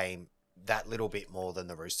for the game that little bit more than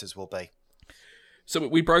the Roosters will be. So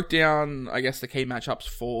we broke down, I guess, the key matchups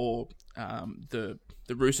for the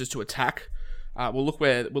Roosters to attack. We'll look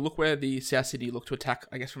where the South Sydney look to attack,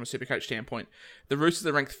 I guess, from a Supercoach standpoint. The Roosters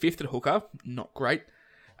are ranked 5th at hooker, not great.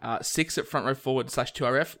 6th at front row forward /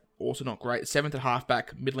 2RF, also not great. 7th at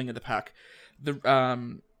halfback, middling of the pack.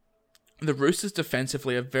 The Roosters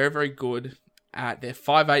defensively are very, very good at their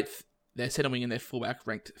 5/8, their centre wing and their fullback,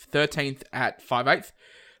 ranked 13th at 5/8,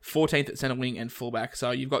 14th at centre wing and fullback.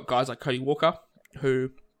 So you've got guys like Cody Walker,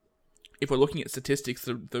 who, if we're looking at statistics,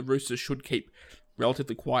 the Roosters should keep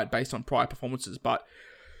relatively quiet based on prior performances. But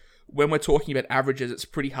when we're talking about averages, it's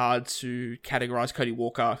pretty hard to categorise Cody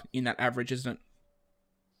Walker in that average, isn't it?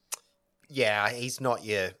 Yeah, he's not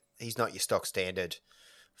your stock standard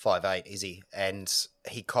 5'8", is he? And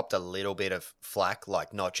he copped a little bit of flack,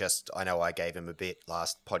 like not just, I know I gave him a bit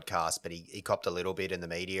last podcast, but he copped a little bit in the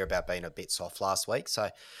media about being a bit soft last week. So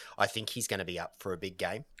I think he's going to be up for a big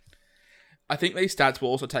game. I think these stats will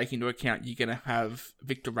also take into account you're going to have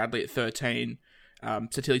Victor Radley at 13,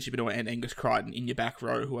 Tatili Tupouniua and Angus Crichton in your back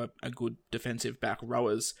row, who are good defensive back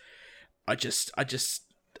rowers. Isaac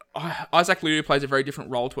Liu plays a very different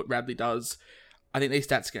role to what Radley does. I think these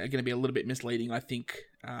stats are going to be a little bit misleading. I think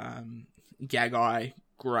Gagai,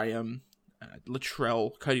 Graham,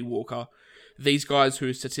 Latrell, Cody Walker, these guys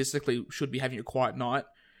who statistically should be having a quiet night,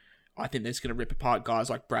 I think they're just going to rip apart guys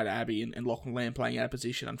like Brad Abbey and Lachlan Lamb playing out of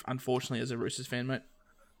position, unfortunately, as a Roosters fan, mate.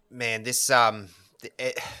 Man, this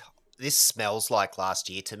smells like last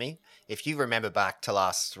year to me. If you remember back to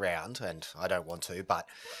last round, and I don't want to, but,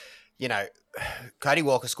 you know, Cody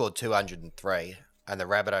Walker scored 203 and the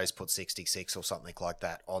Rabbitohs put 66 or something like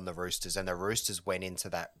that on the Roosters, and the Roosters went into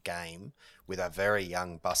that game with a very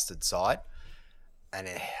young, busted side. And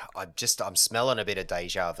I'm smelling a bit of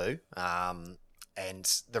deja vu.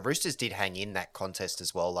 And the Roosters did hang in that contest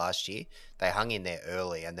as well last year. They hung in there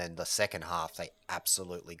early, and then the second half, they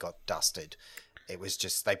absolutely got dusted. It was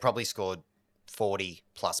just, they probably scored 40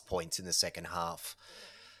 plus points in the second half.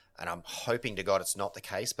 And I'm hoping to God it's not the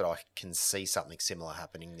case, but I can see something similar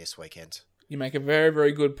happening this weekend. You make a very,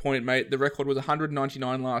 very good point, mate. The record was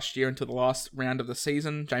 199 last year until the last round of the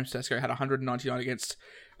season. James Tedesco had 199 against,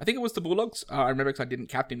 I think it was the Bulldogs. I remember because I didn't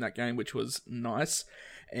captain that game, which was nice.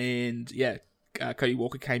 And yeah, Cody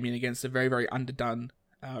Walker came in against a very, very underdone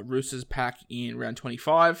Roosters pack in round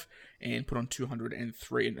 25 and put on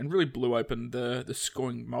 203 and really blew open the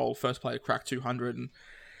scoring mold. First player to crack 200. And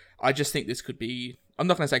I just think this could be, I'm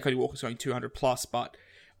not going to say Cody Walker's going 200 plus, but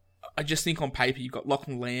I just think on paper, you've got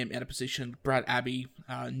Lachlan Lamb out of position, Brad Abbey,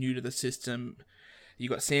 new to the system.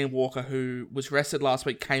 You've got Sam Walker, who was rested last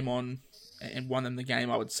week, came on and won them the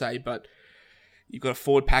game, I would say. But you've got a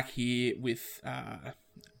forward pack here with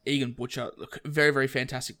Egan Butcher. Look, very, very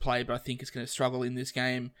fantastic play, but I think it's going to struggle in this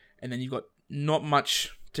game. And then you've got not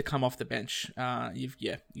much to come off the bench. You've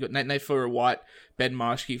got Nate Fuller-White, Ben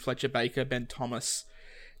Marshke, Fletcher Baker, Ben Thomas.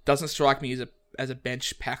 Doesn't strike me as a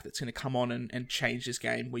bench pack that's going to come on and change this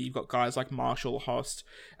game, where you've got guys like Marshall, Host,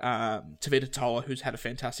 Tavita Tola, who's had a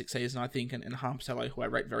fantastic season, I think, and Harm Saleh, who I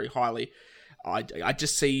rate very highly. I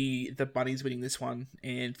just see the Bunnies winning this one.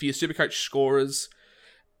 And for your Supercoach scorers,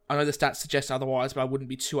 I know the stats suggest otherwise, but I wouldn't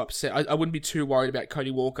be too upset. I wouldn't be too worried about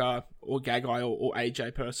Cody Walker or Gagai or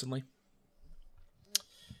AJ personally.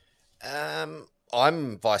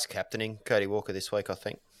 I'm vice captaining Cody Walker this week, I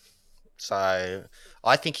think. So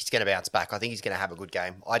I think he's going to bounce back. I think he's going to have a good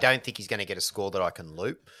game. I don't think he's going to get a score that I can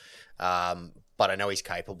loop, but I know he's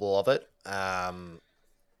capable of it. I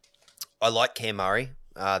like Cam Murray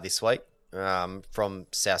this week from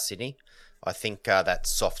South Sydney. I think that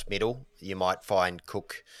soft middle, you might find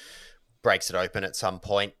Cook breaks it open at some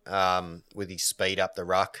point with his speed up the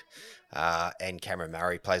ruck, and Cameron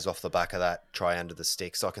Murray plays off the back of that, try under the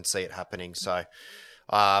stick. So I can see it happening. So,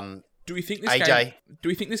 do we think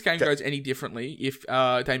this game goes any differently if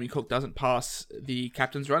Damien Cook doesn't pass the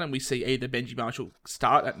captain's run and we see either Benji Marshall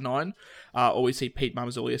start at 9 or we see Pete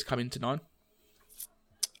Mamazoulias come into 9?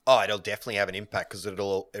 Oh, it'll definitely have an impact because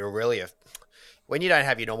it'll really. When you don't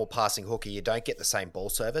have your normal passing hooker, you don't get the same ball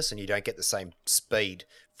service and you don't get the same speed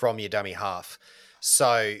from your dummy half.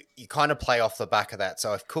 So you kind of play off the back of that.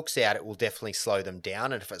 So if Cook's out, it will definitely slow them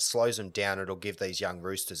down. And if it slows them down, it'll give these young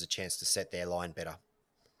Roosters a chance to set their line better.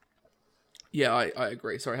 Yeah, I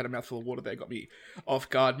agree. Sorry, I had a mouthful of water there. Got me off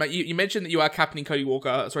guard. Mate, you mentioned that you are captaining Cody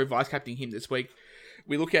Walker. Sorry, vice-captaining him this week.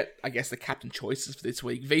 We look at, I guess, the captain choices for this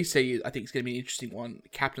week. VC, I think, is going to be an interesting one.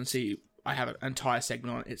 Captaincy, I have an entire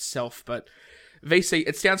segment on it itself. But VC,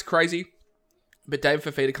 it sounds crazy. But David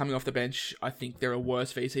Fafita coming off the bench, I think there are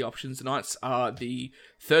worse VC options. The Knights are the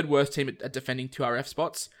third worst team at defending 2RF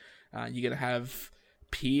spots. You're going to have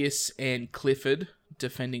Pearce and Clifford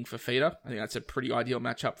defending Fafita. I think that's a pretty ideal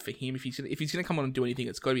matchup for him. If he's going to come on and do anything,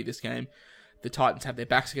 it's got to be this game. The Titans have their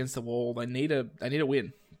backs against the wall. They need a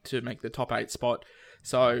win to make the top 8 spot.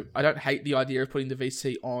 So I don't hate the idea of putting the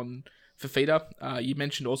VC on Fafita. You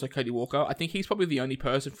mentioned also Cody Walker. I think he's probably the only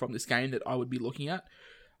person from this game that I would be looking at.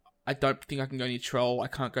 I don't think I can go near Troll. I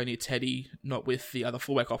can't go near Teddy, not with the other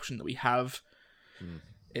fullback option that we have.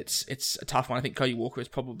 It's a tough one. I think Cody Walker is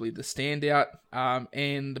probably the standout.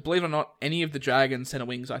 And believe it or not, any of the Dragons centre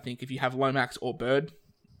wings, I think if you have Lomax or Bird,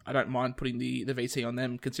 I don't mind putting the VC on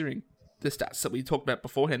them, considering the stats that we talked about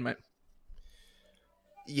beforehand, mate.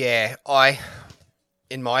 Yeah,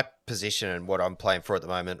 in my position and what I'm playing for at the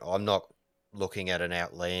moment, I'm not looking at an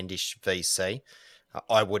outlandish VC.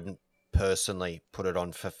 I wouldn't personally put it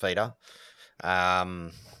on Fafita.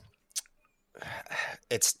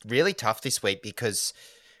 It's really tough this week because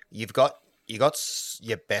you got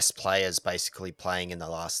your best players basically playing in the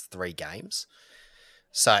last 3 games.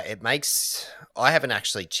 So it makes, I haven't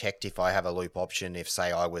actually checked if I have a loop option. If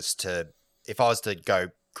I was to go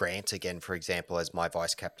Grant again, for example, as my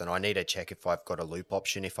vice captain, I need to check if I've got a loop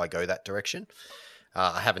option if I go that direction.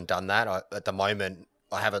 I haven't done that. At the moment,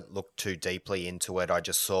 I haven't looked too deeply into it. I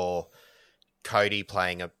just saw Cody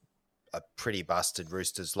playing a pretty busted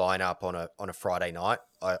Roosters lineup on a Friday night.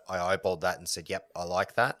 I eyeballed that and said, yep, I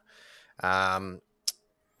like that. I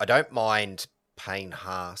don't mind Payne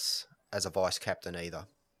Haas as a vice captain either.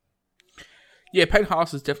 Yeah, Payne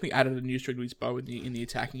Haas has definitely added a new string to his bow in the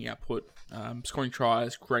attacking output, scoring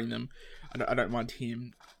tries, creating them. I don't mind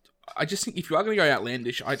him. I just think if you are going to go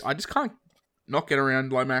outlandish, I just can't not get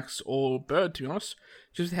around Lomax or Bird, to be honest.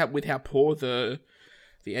 Just with how poor the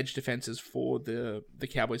edge defenses for the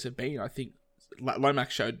Cowboys have been. I think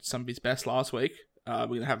Lomax showed some of his best last week. We're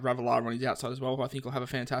going to have Ravalawa on his outside as well, who I think will have a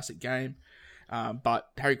fantastic game. But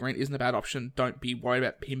Harry Grant isn't a bad option. Don't be worried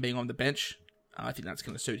about him being on the bench. I think that's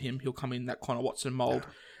going to suit him. He'll come in that Connor Watson mould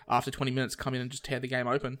after 20 minutes, come in and just tear the game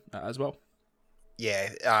open as well.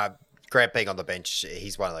 Yeah, Grant being on the bench,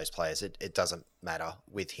 he's one of those players. It doesn't matter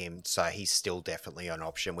with him, so he's still definitely an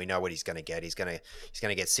option. We know what he's going to get. He's going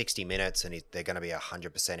to get 60 minutes, and they're going to be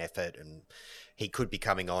 100% effort, and he could be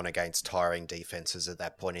coming on against tiring defenses at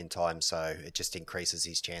that point in time. So it just increases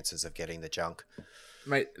his chances of getting the junk.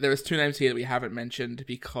 Mate, there is 2 names here that we haven't mentioned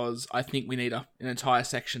because I think we need an entire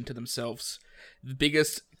section to themselves. The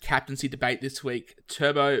biggest captaincy debate this week: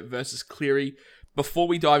 Turbo versus Cleary. Before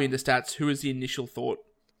we dive into stats, who is the initial thought?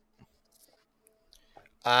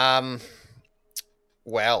 Turbo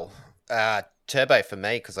for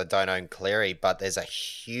me because I don't own Cleary, but there's a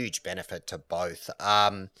huge benefit to both.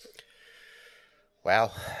 I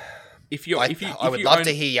would love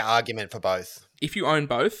to hear your argument for both. If you own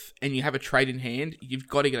both and you have a trade in hand, you've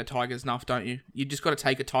got to get a Tigers nuff, don't you? You just got to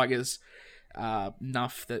take a Tigers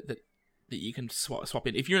nuff that you can swap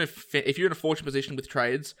in. If you're in a fortune position with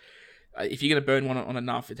trades, if you're going to burn one on a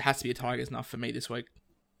nuff, it has to be a Tigers nuff for me this week.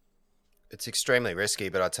 It's extremely risky,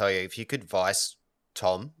 but I tell you, if you could vice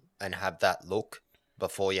Tom and have that look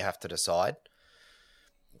before you have to decide,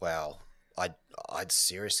 well, I'd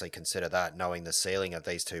seriously consider that, knowing the ceiling of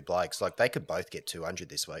these 2 blokes. Like, they could both get 200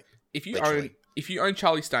 this week. If you if you own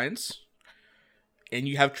Charlie Staines and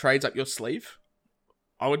you have trades up your sleeve,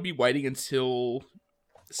 I would be waiting until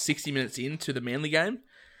 60 minutes into the Manly game.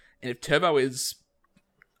 And if Turbo is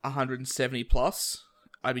 170 plus,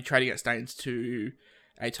 I'd be trading at Staines to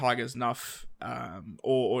a Tigers nuff,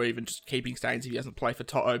 or even just keeping Staines if he doesn't play for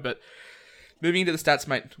Toto. But moving into the stats,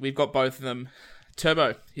 mate, we've got both of them.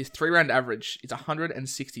 Turbo, his 3-round average is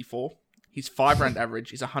 164. His 5-round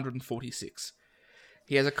average is 146.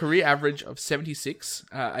 He has a career average of 76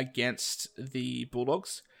 against the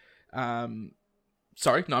Bulldogs. I'm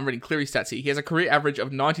reading Cleary stats here. He has a career average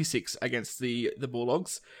of 96 against the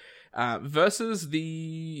Bulldogs versus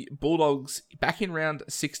the Bulldogs back in round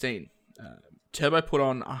 16. Turbo put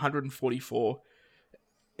on 144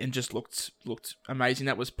 and just looked amazing.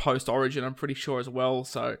 That was post-Origin, I'm pretty sure, as well.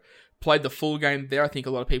 So played the full game there. I think a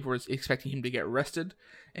lot of people were expecting him to get rested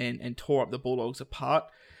and tore up the Bulldogs apart.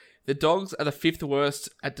 The Dogs are the 5th worst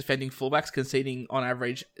at defending fullbacks, conceding on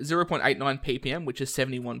average 0.89 ppm, which is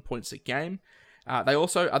 71 points a game. They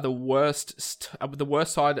also are the worst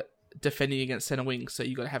side defending against centre wings. So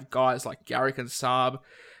you've got to have guys like Garrick and Saab.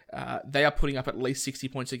 They are putting up at least 60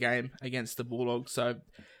 points a game against the Bulldogs. So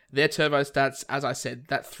their Turbo stats, as I said,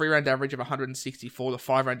 that 3-round average of 164, the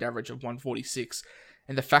 5-round average of 146,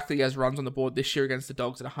 and the fact that he has runs on the board this year against the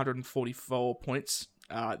Dogs at 144 points,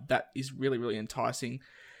 that is really, really enticing.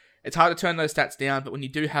 It's hard to turn those stats down, but when you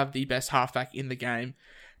do have the best halfback in the game,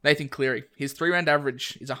 Nathan Cleary, his 3-round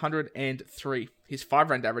average is 103. His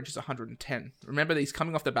 5-round average is 110. Remember, he's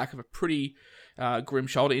coming off the back of a pretty grim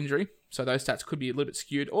shoulder injury, so those stats could be a little bit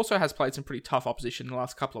skewed. Also has played some pretty tough opposition in the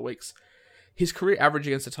last couple of weeks. His career average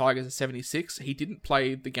against the Tigers is 76. He didn't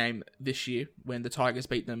play the game this year when the Tigers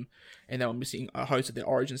beat them and they were missing a host of their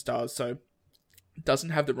Origin stars, so doesn't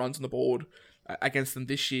have the runs on the board against them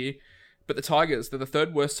this year. But the Tigers, they're the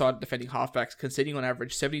 3rd worst side defending halfbacks, conceding on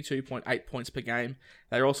average 72.8 points per game.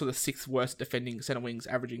 They're also the 6th worst defending centre wings,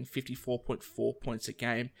 averaging 54.4 points a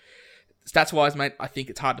game. Stats-wise, mate, I think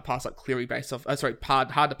it's hard to pass up Cleary based off...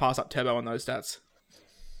 hard to pass up Turbo on those stats.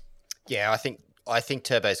 Yeah, I think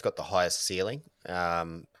Turbo's got the highest ceiling,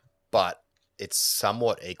 but it's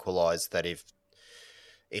somewhat equalised that if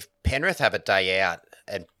Penrith have a day out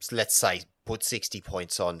and, let's say, put 60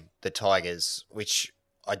 points on the Tigers, which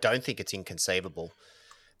I don't think it's inconceivable,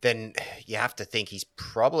 then you have to think he's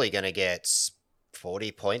probably going to get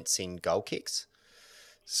 40 points in goal kicks.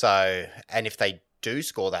 So, and if they do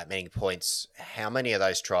score that many points, how many of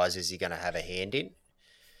those tries is he going to have a hand in?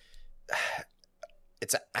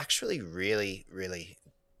 It's actually really, really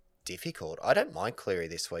difficult. I don't mind Cleary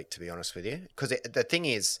this week, to be honest with you, because the thing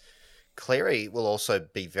is, Cleary will also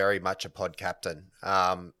be very much a pod captain.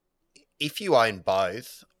 If you own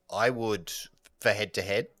both, I would, for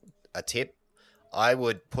head-to-head, a tip, I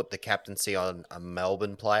would put the captaincy on a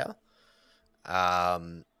Melbourne player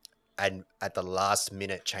and at the last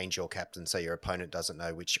minute change your captain so your opponent doesn't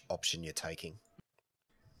know which option you're taking.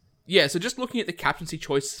 Yeah, so just looking at the captaincy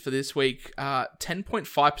choices for this week,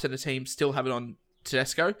 10.5% of teams still have it on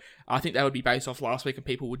Tedesco. I think that would be based off last week and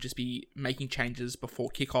people would just be making changes before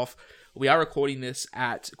kickoff. We are recording this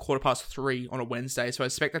at 3:15 on a Wednesday, so I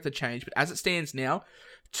expect that to change. But as it stands now,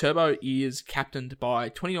 Turbo is captained by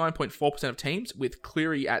 29.4% of teams, with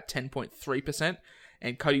Cleary at 10.3%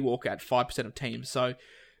 and Cody Walker at 5% of teams. So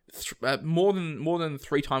more than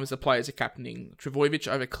 3 times the players are captaining Trbojevic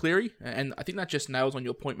over Cleary, and I think that just nails on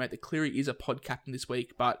your point, mate, that Cleary is a pod captain this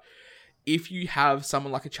week. But if you have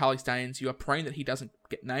someone like a Charlie Staines, you are praying that he doesn't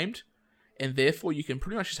get named, and therefore you can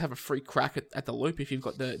pretty much just have a free crack at the loop if you've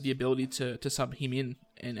got the ability to sub him in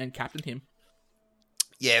and captain him.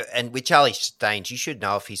 Yeah, and with Charlie Staines, you should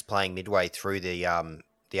know if he's playing midway through the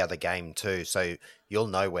other game too, so you'll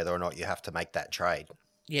know whether or not you have to make that trade.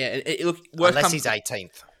 Yeah, unless he's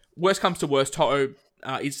 18th. Worst comes to worst, Toto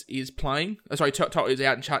is playing. Toto is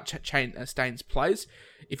out and Staines plays.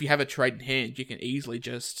 If you have a trade in hand, you can easily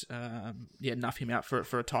just nuff him out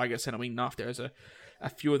for a Tiger centre wing nuff. There's a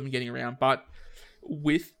few of them getting around, but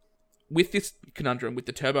with this conundrum, with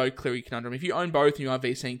the Turbo Cleary conundrum, if you own both and you are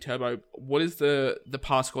VCing Turbo, what is the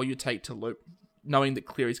pass score you take to loop, knowing that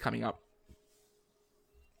Cleary's coming up?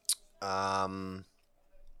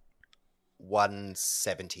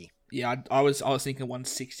 170. Yeah, I was thinking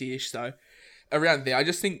 160-ish, so around there. I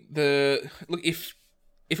just think if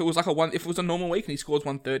it was if it was a normal week and he scores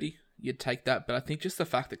 130, you'd take that. But I think just the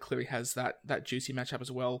fact that Cleary has that juicy matchup as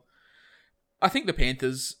well, I think the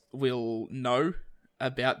Panthers will know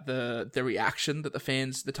about the reaction that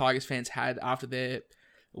the Tigers fans had after their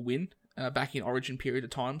win back in Origin period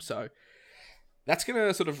of time. So that's going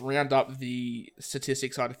to sort of round up the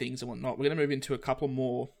statistics side of things and whatnot. We're going to move into a couple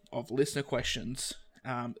more of listener questions.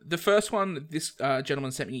 The first one, this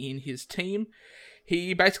gentleman sent me in his team.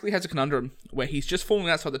 He basically has a conundrum where he's just falling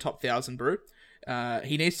outside the top 1,000 brew.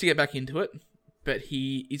 He needs to get back into it, but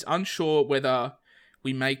he is unsure whether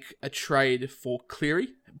we make a trade for Cleary,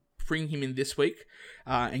 bring him in this week,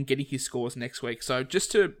 and getting his scores next week. So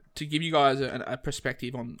just to give you guys a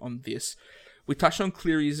perspective on this, we touched on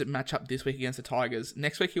Cleary's matchup this week against the Tigers.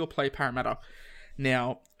 Next week he'll play Parramatta.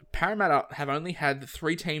 Now, Parramatta have only had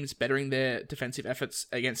 3 teams bettering their defensive efforts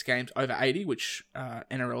against games over 80, which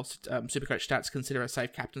NRL Supercoach stats consider a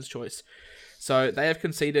safe captain's choice. So they have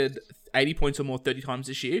conceded 80 points or more 30 times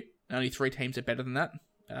this year. Only 3 teams are better than that.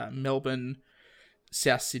 Melbourne,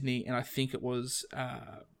 South Sydney, and I think it was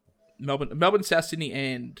Melbourne, South Sydney,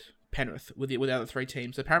 and Penrith with the other 3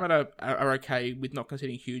 teams. So Parramatta are okay with not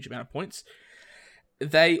conceding a huge amount of points.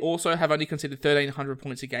 They also have only conceded 1,300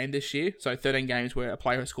 points a game this year, so 13 games where a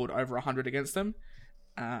player has scored over 100 against them.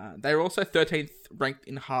 They're also 13th ranked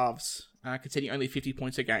in halves, conceding only 50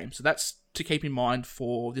 points a game. So that's to keep in mind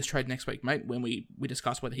for this trade next week, mate, when we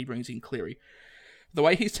discuss whether he brings in Cleary. The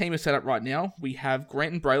way his team is set up right now, we have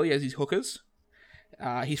Grant and Brayley as his hookers.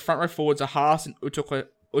 His front row forwards are Haas and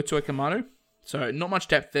Utuikamanu. So not much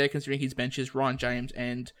depth there considering his benches, Ryan James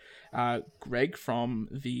and Greg from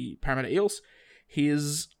the Parramatta Eels.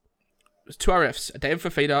 His 2 RFs, David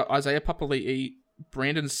Fafita, Isaiah Papali'i,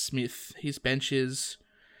 Brandon Smith. His bench is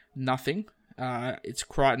nothing. It's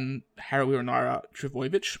Crichton, Harawira-Naira,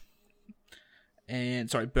 Travojevic.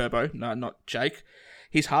 And, sorry, Burbo, no, not Jake.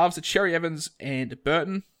 His halves are Cherry Evans and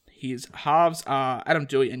Burton. His halves are Adam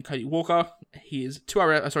Dewey and Cody Walker. His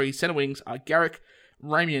his centre wings are Garrick,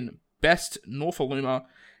 Ramian, Best, Norfoluma,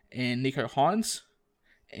 and Nico Hines.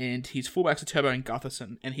 And his fullbacks are Turbo and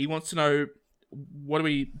Gutherson. And he wants to know, what do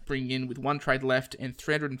we bring in with 1 trade left and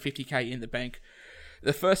 350k in the bank?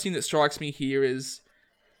 The first thing that strikes me here is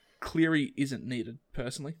Cleary isn't needed,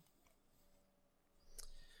 personally.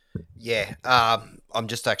 Yeah, I'm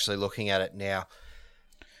just actually looking at it now.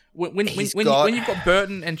 When you've got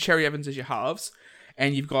Burton and Cherry Evans as your halves,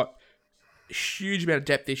 and you've got a huge amount of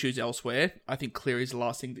depth issues elsewhere, I think Cleary's the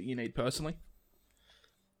last thing that you need, personally.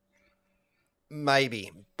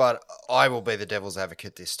 Maybe, but I will be the devil's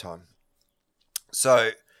advocate this time. So,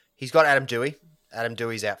 he's got Adam Dewey. Adam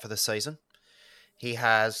Dewey's out for the season. He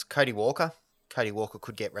has Cody Walker. Cody Walker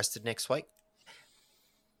could get rested next week.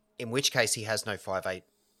 In which case, he has no 5'8"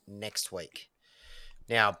 next week.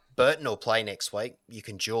 Now, Burton will play next week. You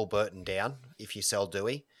can dual Burton down if you sell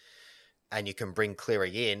Dewey. And you can bring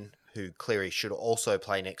Cleary in, who Cleary should also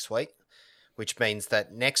play next week. Which means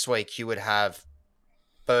that next week you would have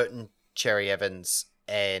Burton, Cherry Evans,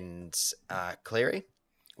 and Cleary,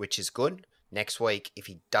 which is good. Next week, if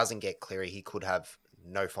he doesn't get Cleary, he could have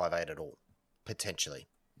no 5'8" at all, potentially.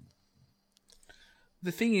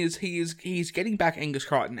 The thing is, he's getting back Angus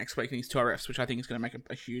Crichton next week in his 2 RFs, which I think is going to make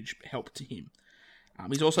a huge help to him.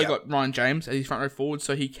 He's also got Ryan James as his front row forward,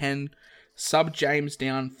 so he can sub James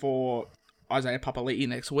down for Isaiah Papali'i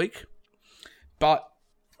next week. But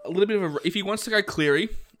a little bit of if he wants to go Cleary,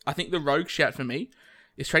 I think the rogue shout for me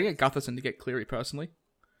is trading at Gutherson to get Cleary personally.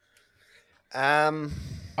 I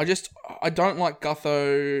don't like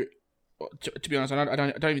Gutho. To be honest, I don't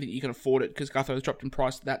even think you can afford it because Gutho has dropped in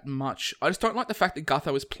price that much. I just don't like the fact that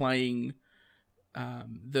Gutho is playing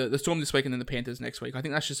the Storm this week and then the Panthers next week. I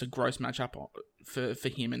think that's just a gross matchup for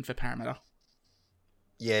him and for Parramatta.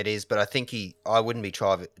 Yeah, it is, but I think I wouldn't be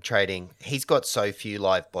trading. He's got so few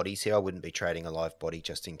live bodies here. I wouldn't be trading a live body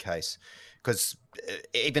just in case. Because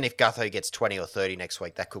even if Gutho gets 20 or 30 next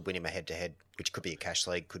week, that could win him a head-to-head, which could be a cash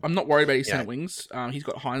league. I'm not worried about his centre wings. He's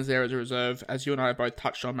got Hines there as a reserve. As you and I have both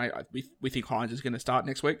touched on, mate, we think Hines is going to start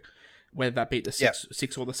next week, whether that beat the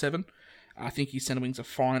 6 or the 7. I think his centre wings are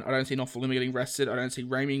fine. I don't see Norfoluma getting rested. I don't see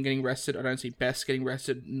Ramian getting rested. I don't see Best getting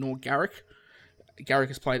rested, nor Garrick. Garrick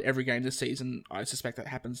has played every game this season. I suspect that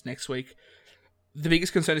happens next week. The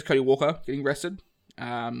biggest concern is Cody Walker getting rested.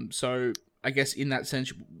 So I guess in that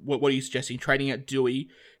sense, what are you suggesting? Trading at Dewey,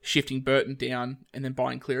 shifting Burton down, and then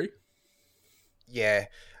buying Cleary? Yeah,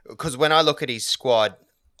 because when I look at his squad,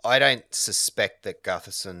 I don't suspect that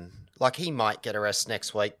Gutherson... he might get a rest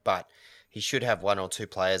next week, but he should have 1 or 2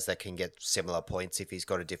 players that can get similar points if he's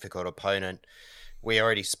got a difficult opponent. We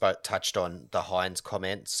already touched on the Hines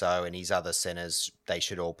comment, and his other centres, they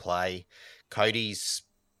should all play. Cody's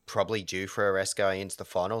probably due for a rest going into the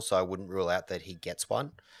final, so I wouldn't rule out that he gets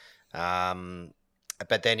one.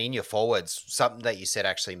 But then in your forwards, something that you said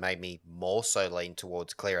actually made me more so lean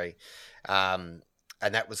towards Cleary, and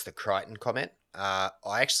that was the Crichton comment. I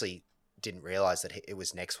actually didn't realise that it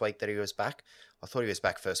was next week that he was back. I thought he was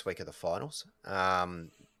back first week of the finals.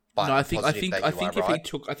 But no, I I'm think positive that you are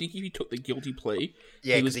right. if he took the guilty plea,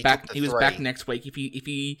 Yeah, he 'cause was he back. took the He was 3. back next week. If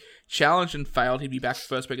he challenged and failed, he'd be back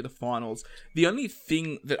first week of the finals. The only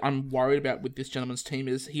thing that I'm worried about with this gentleman's team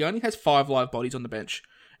is he only has 5 live bodies on the bench,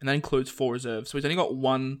 and that includes 4 reserves. So he's only got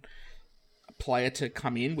 1 player to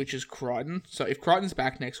come in, which is Crichton. So if Crichton's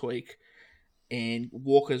back next week and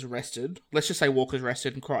Walker's rested, let's just say Walker's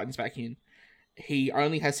rested and Crichton's back in, he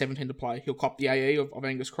only has 17 to play. He'll cop the AE of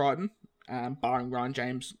Angus Crichton, barring Ryan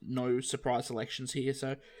James. No surprise selections here.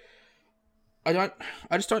 So I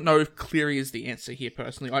just don't know if Cleary is the answer here.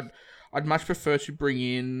 Personally, I'd much prefer to bring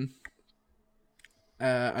in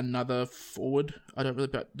another forward. I don't really.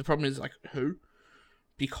 But the problem is like who,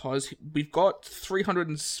 because we've got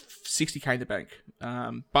 360k in the bank.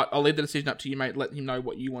 But I'll leave the decision up to you, mate. Let him know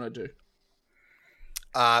what you want to do.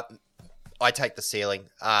 I take the ceiling.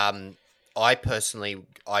 I personally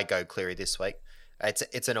go Cleary this week.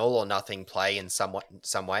 It's an all or nothing play in some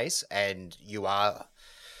ways, and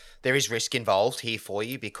there is risk involved here for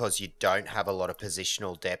you because you don't have a lot of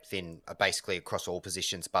positional depth in basically across all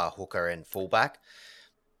positions bar hooker and fullback.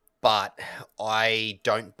 But I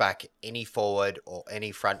don't back any forward or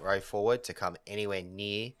any front row forward to come anywhere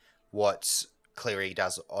near what Cleary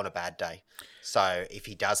does on a bad day. So if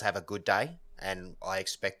he does have a good day, and I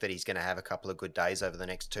expect that he's going to have a couple of good days over the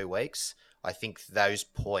next 2 weeks, I think those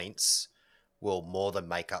points will more than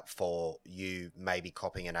make up for you maybe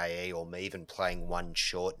copping an AE or me even playing 1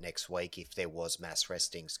 short next week if there was mass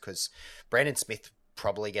restings, because Brandon Smith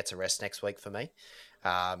probably gets a rest next week for me.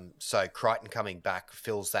 So Crichton coming back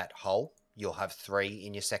fills that hole. You'll have 3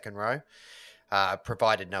 in your second row.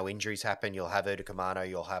 Provided no injuries happen, you'll have Udukamano,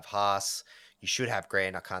 you'll have Haas. You should have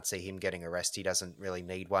Grant. I can't see him getting a rest. He doesn't really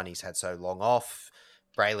need one. He's had so long off.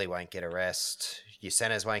 Brayley won't get a rest. Your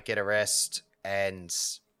centers won't get a rest. And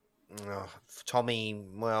Tommy,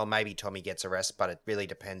 well, maybe Tommy gets a rest, but it really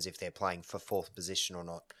depends if they're playing for 4th position or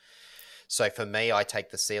not. So for me, I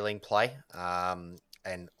take the ceiling play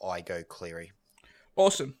and I go Cleary.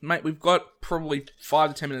 Awesome, mate. We've got probably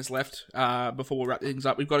 5 to 10 minutes left before we'll wrap things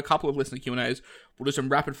up. We've got a couple of listener Q&As. We'll do some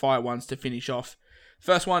rapid fire ones to finish off.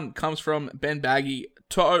 First one comes from Ben Baggy.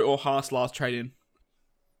 To'o or Haas last trade in?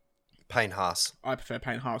 Payne Haas. I prefer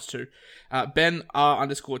Payne Haas too. Ben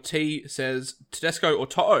R_T says Tedesco or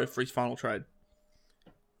To'o for his final trade?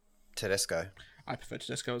 Tedesco. I prefer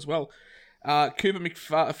Tedesco as well. Cooper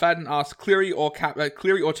McFadden asks Cleary or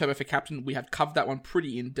Turbo for captain. We have covered that one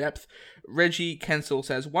pretty in depth. Reggie Kensel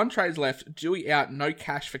says 1 trade's left. Dewey out, no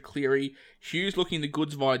cash for Cleary. Hughes looking the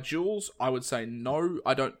goods via Jules. I would say no.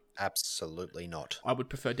 I don't. Absolutely not. I would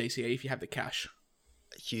prefer DCE if you have the cash.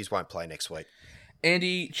 Hughes won't play next week.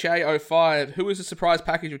 Andy Che05, who is the surprise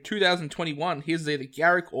package of 2021? Here's either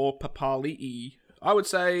Garrick or Papali'i. I would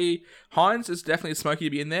say Hines is definitely a smoky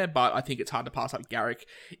to be in there, but I think it's hard to pass up Garrick.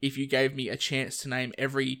 If you gave me a chance to name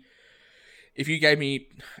if you gave me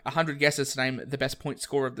 100 guesses to name the best point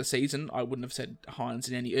scorer of the season, I wouldn't have said Hines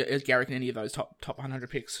Garrick in any of those top 100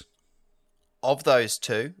 picks. Of those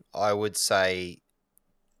 2, I would say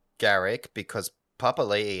Garrick, because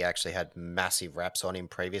Papali'i actually had massive raps on him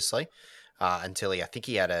previously until I think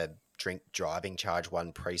he had a drink driving charge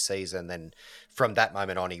one preseason. Then from that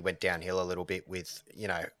moment on, he went downhill a little bit with,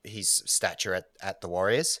 his stature at the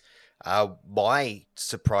Warriors. My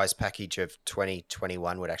surprise package of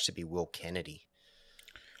 2021 would actually be Will Kennedy.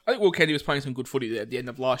 I think Will Kennedy was playing some good footy there at the end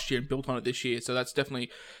of last year and built on it this year, so that's definitely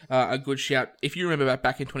a good shout. If you remember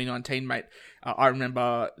back in 2019, mate, I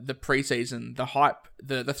remember the preseason, the hype,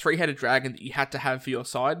 the 3-headed dragon that you had to have for your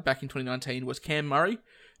side back in 2019 was Cam Murray,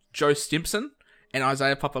 Joe Stimpson, and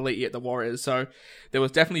Isaiah Papali'i at the Warriors. So there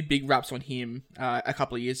was definitely big raps on him a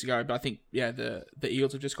couple of years ago, but I think, the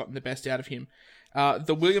Eagles have just gotten the best out of him.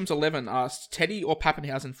 The Williams 11 asked Teddy or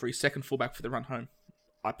Pappenhausen for his second fullback for the run home.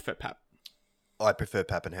 I prefer Pap. I prefer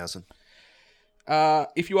Pappenhausen.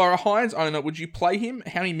 If you are a Hines owner, would you play him?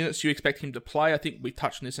 How many minutes do you expect him to play? I think we've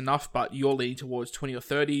touched on this enough, but you're leaning towards 20 or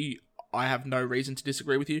 30. I have no reason to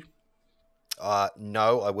disagree with you.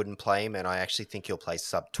 No, I wouldn't play him, and I actually think he'll play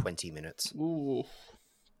sub 20 minutes. Ooh.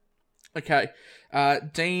 Okay.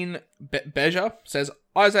 Dean Beja says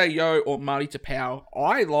Isaiah Yeo or Marty Tapau.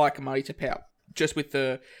 I like Marty Tapau, just with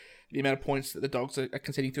the amount of points that the Dogs are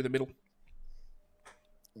conceding through the middle.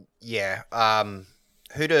 Yeah.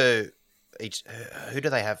 Who do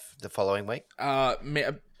they have the following week?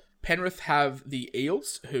 Penrith have the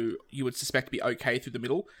Eels, who you would suspect to be okay through the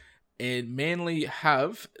middle, and Manly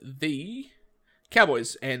have the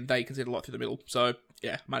Cowboys, and they concede a lot through the middle. So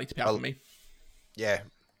yeah, Marty Tapau for me. Yeah,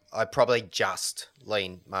 I'd probably just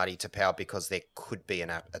lean Marty Tapau because there could be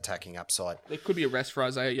an attacking upside. There could be a rest for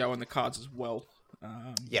Isaiah Yeo on the cards as well.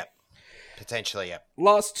 Yeah, Potentially, yeah.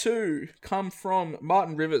 Last two come from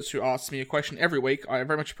Martin Rivers, who asks me a question every week. I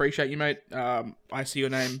very much appreciate you, mate. I see your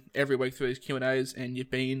name every week through these Q&As, and you've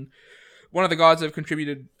been one of the guys that have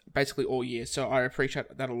contributed basically all year, so I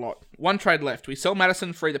appreciate that a lot. One trade left. We sell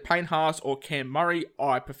Madison for either Payne Haas or Cam Murray.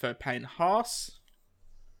 I prefer Payne Haas.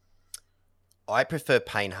 I prefer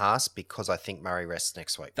Payne Haas because I think Murray rests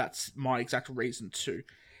next week. That's my exact reason too.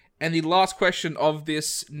 And the last question of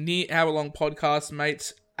this near hour-long podcast,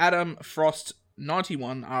 mates, Adam Frost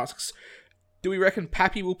 91 asks, do we reckon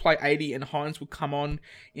Pappy will play 80 and Hines will come on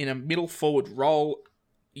in a middle forward role?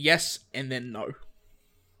 Yes, and then no.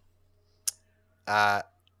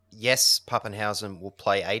 Yes, Pappenhausen will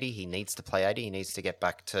play 80. He needs to play 80. He needs to get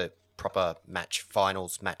back to proper match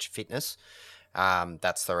fitness.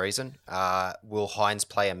 That's the reason. Will Hines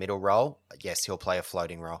play a middle role? Yes, he'll play a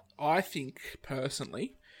floating role. I think,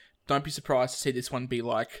 personally, don't be surprised to see this one be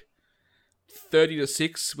like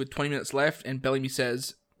 30-6 with 20 minutes left, and Bellamy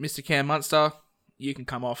says, Mr. Cam Munster, you can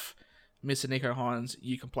come off. Mr. Nico Hines,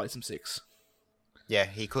 you can play some 6. Yeah,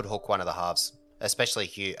 he could hook one of the halves, especially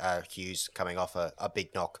Hughes coming off a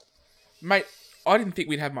big knock. Mate, I didn't think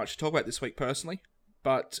we'd have much to talk about this week, personally,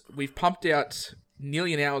 but we've pumped out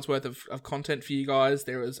nearly an hour's worth of content for you guys.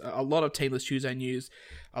 There was a lot of Teamless Tuesday news,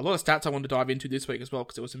 a lot of stats I wanted to dive into this week as well,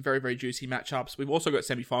 because there were some very, very juicy matchups. We've also got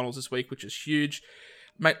semi-finals this week, which is huge.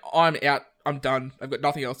 Mate, I'm out. I'm done. I've got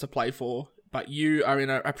nothing else to play for, but you are in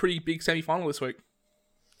a pretty big semi-final this week.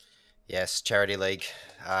 Yes, Charity League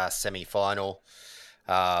semi-final.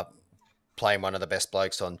 Playing one of the best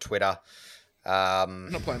blokes on Twitter.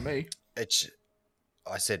 Not playing me.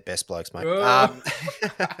 I said best blokes, mate.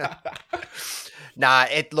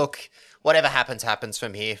 Look, whatever happens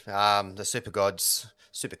from here. The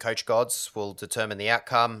SuperCoach gods will determine the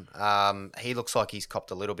outcome. He looks like he's copped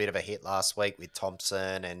a little bit of a hit last week with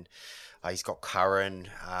Thompson, and he's got Curran.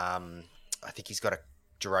 I think he's got a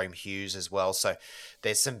Jerome Hughes as well. So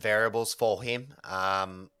there's some variables for him.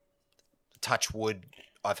 Touch wood,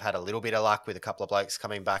 I've had a little bit of luck with a couple of blokes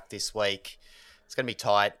coming back this week. It's going to be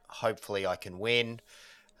tight. Hopefully I can win.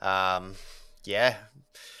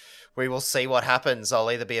 We will see what happens. I'll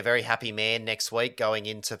either be a very happy man next week going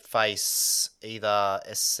in to face either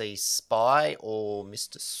SC Spy or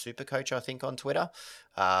Mr. Supercoach, I think, on Twitter.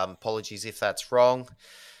 Apologies if that's wrong.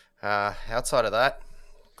 Outside of that,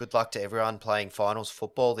 good luck to everyone playing finals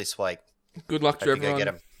football this week. Good luck to everyone. Go get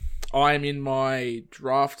 'em. I am in my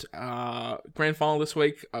draft grand final this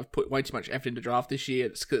week. I've put way too much effort into draft this year.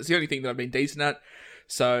 It's the only thing that I've been decent at.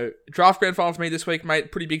 So, draft grand final for me this week,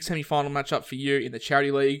 mate. Pretty big semi-final matchup for you in the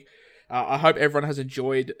Charity League. I hope everyone has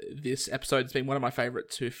enjoyed this episode. It's been one of my favourite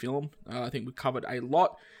to film. I think we covered a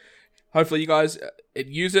lot. Hopefully you guys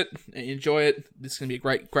use it, enjoy it. This is going to be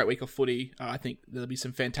a great week of footy. I think there'll be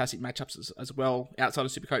some fantastic matchups as well, outside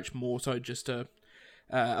of Supercoach, more so just a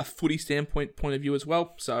footy standpoint point of view as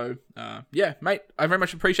well. So, mate, I very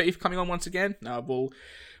much appreciate you for coming on once again.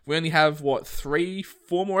 We only have,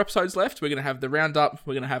 3-4 more episodes left. We're going to have the roundup,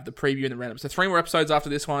 we're going to have the preview and the roundup. So 3 more episodes after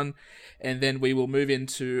this one, and then we will move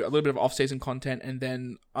into a little bit of off-season content, and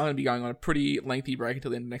then I'm going to be going on a pretty lengthy break until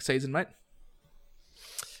the end of next season, mate.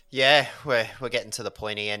 Yeah, we're getting to the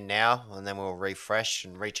pointy end now, and then we'll refresh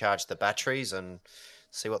and recharge the batteries and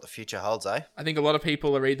see what the future holds, eh? I think a lot of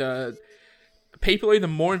people are either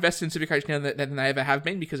more invested in Supercoach now than they ever have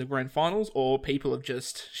been because of grand finals, or people have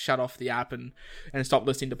just shut off the app and stopped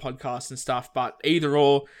listening to podcasts and stuff. But either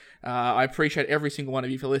or, I appreciate every single one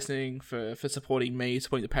of you for listening, for supporting me,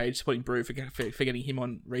 supporting the page, supporting Brew for getting him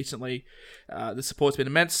on recently. The support's been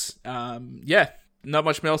immense. Not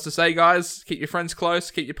much else to say, guys. Keep your friends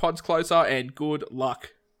close, keep your pods closer, and good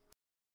luck.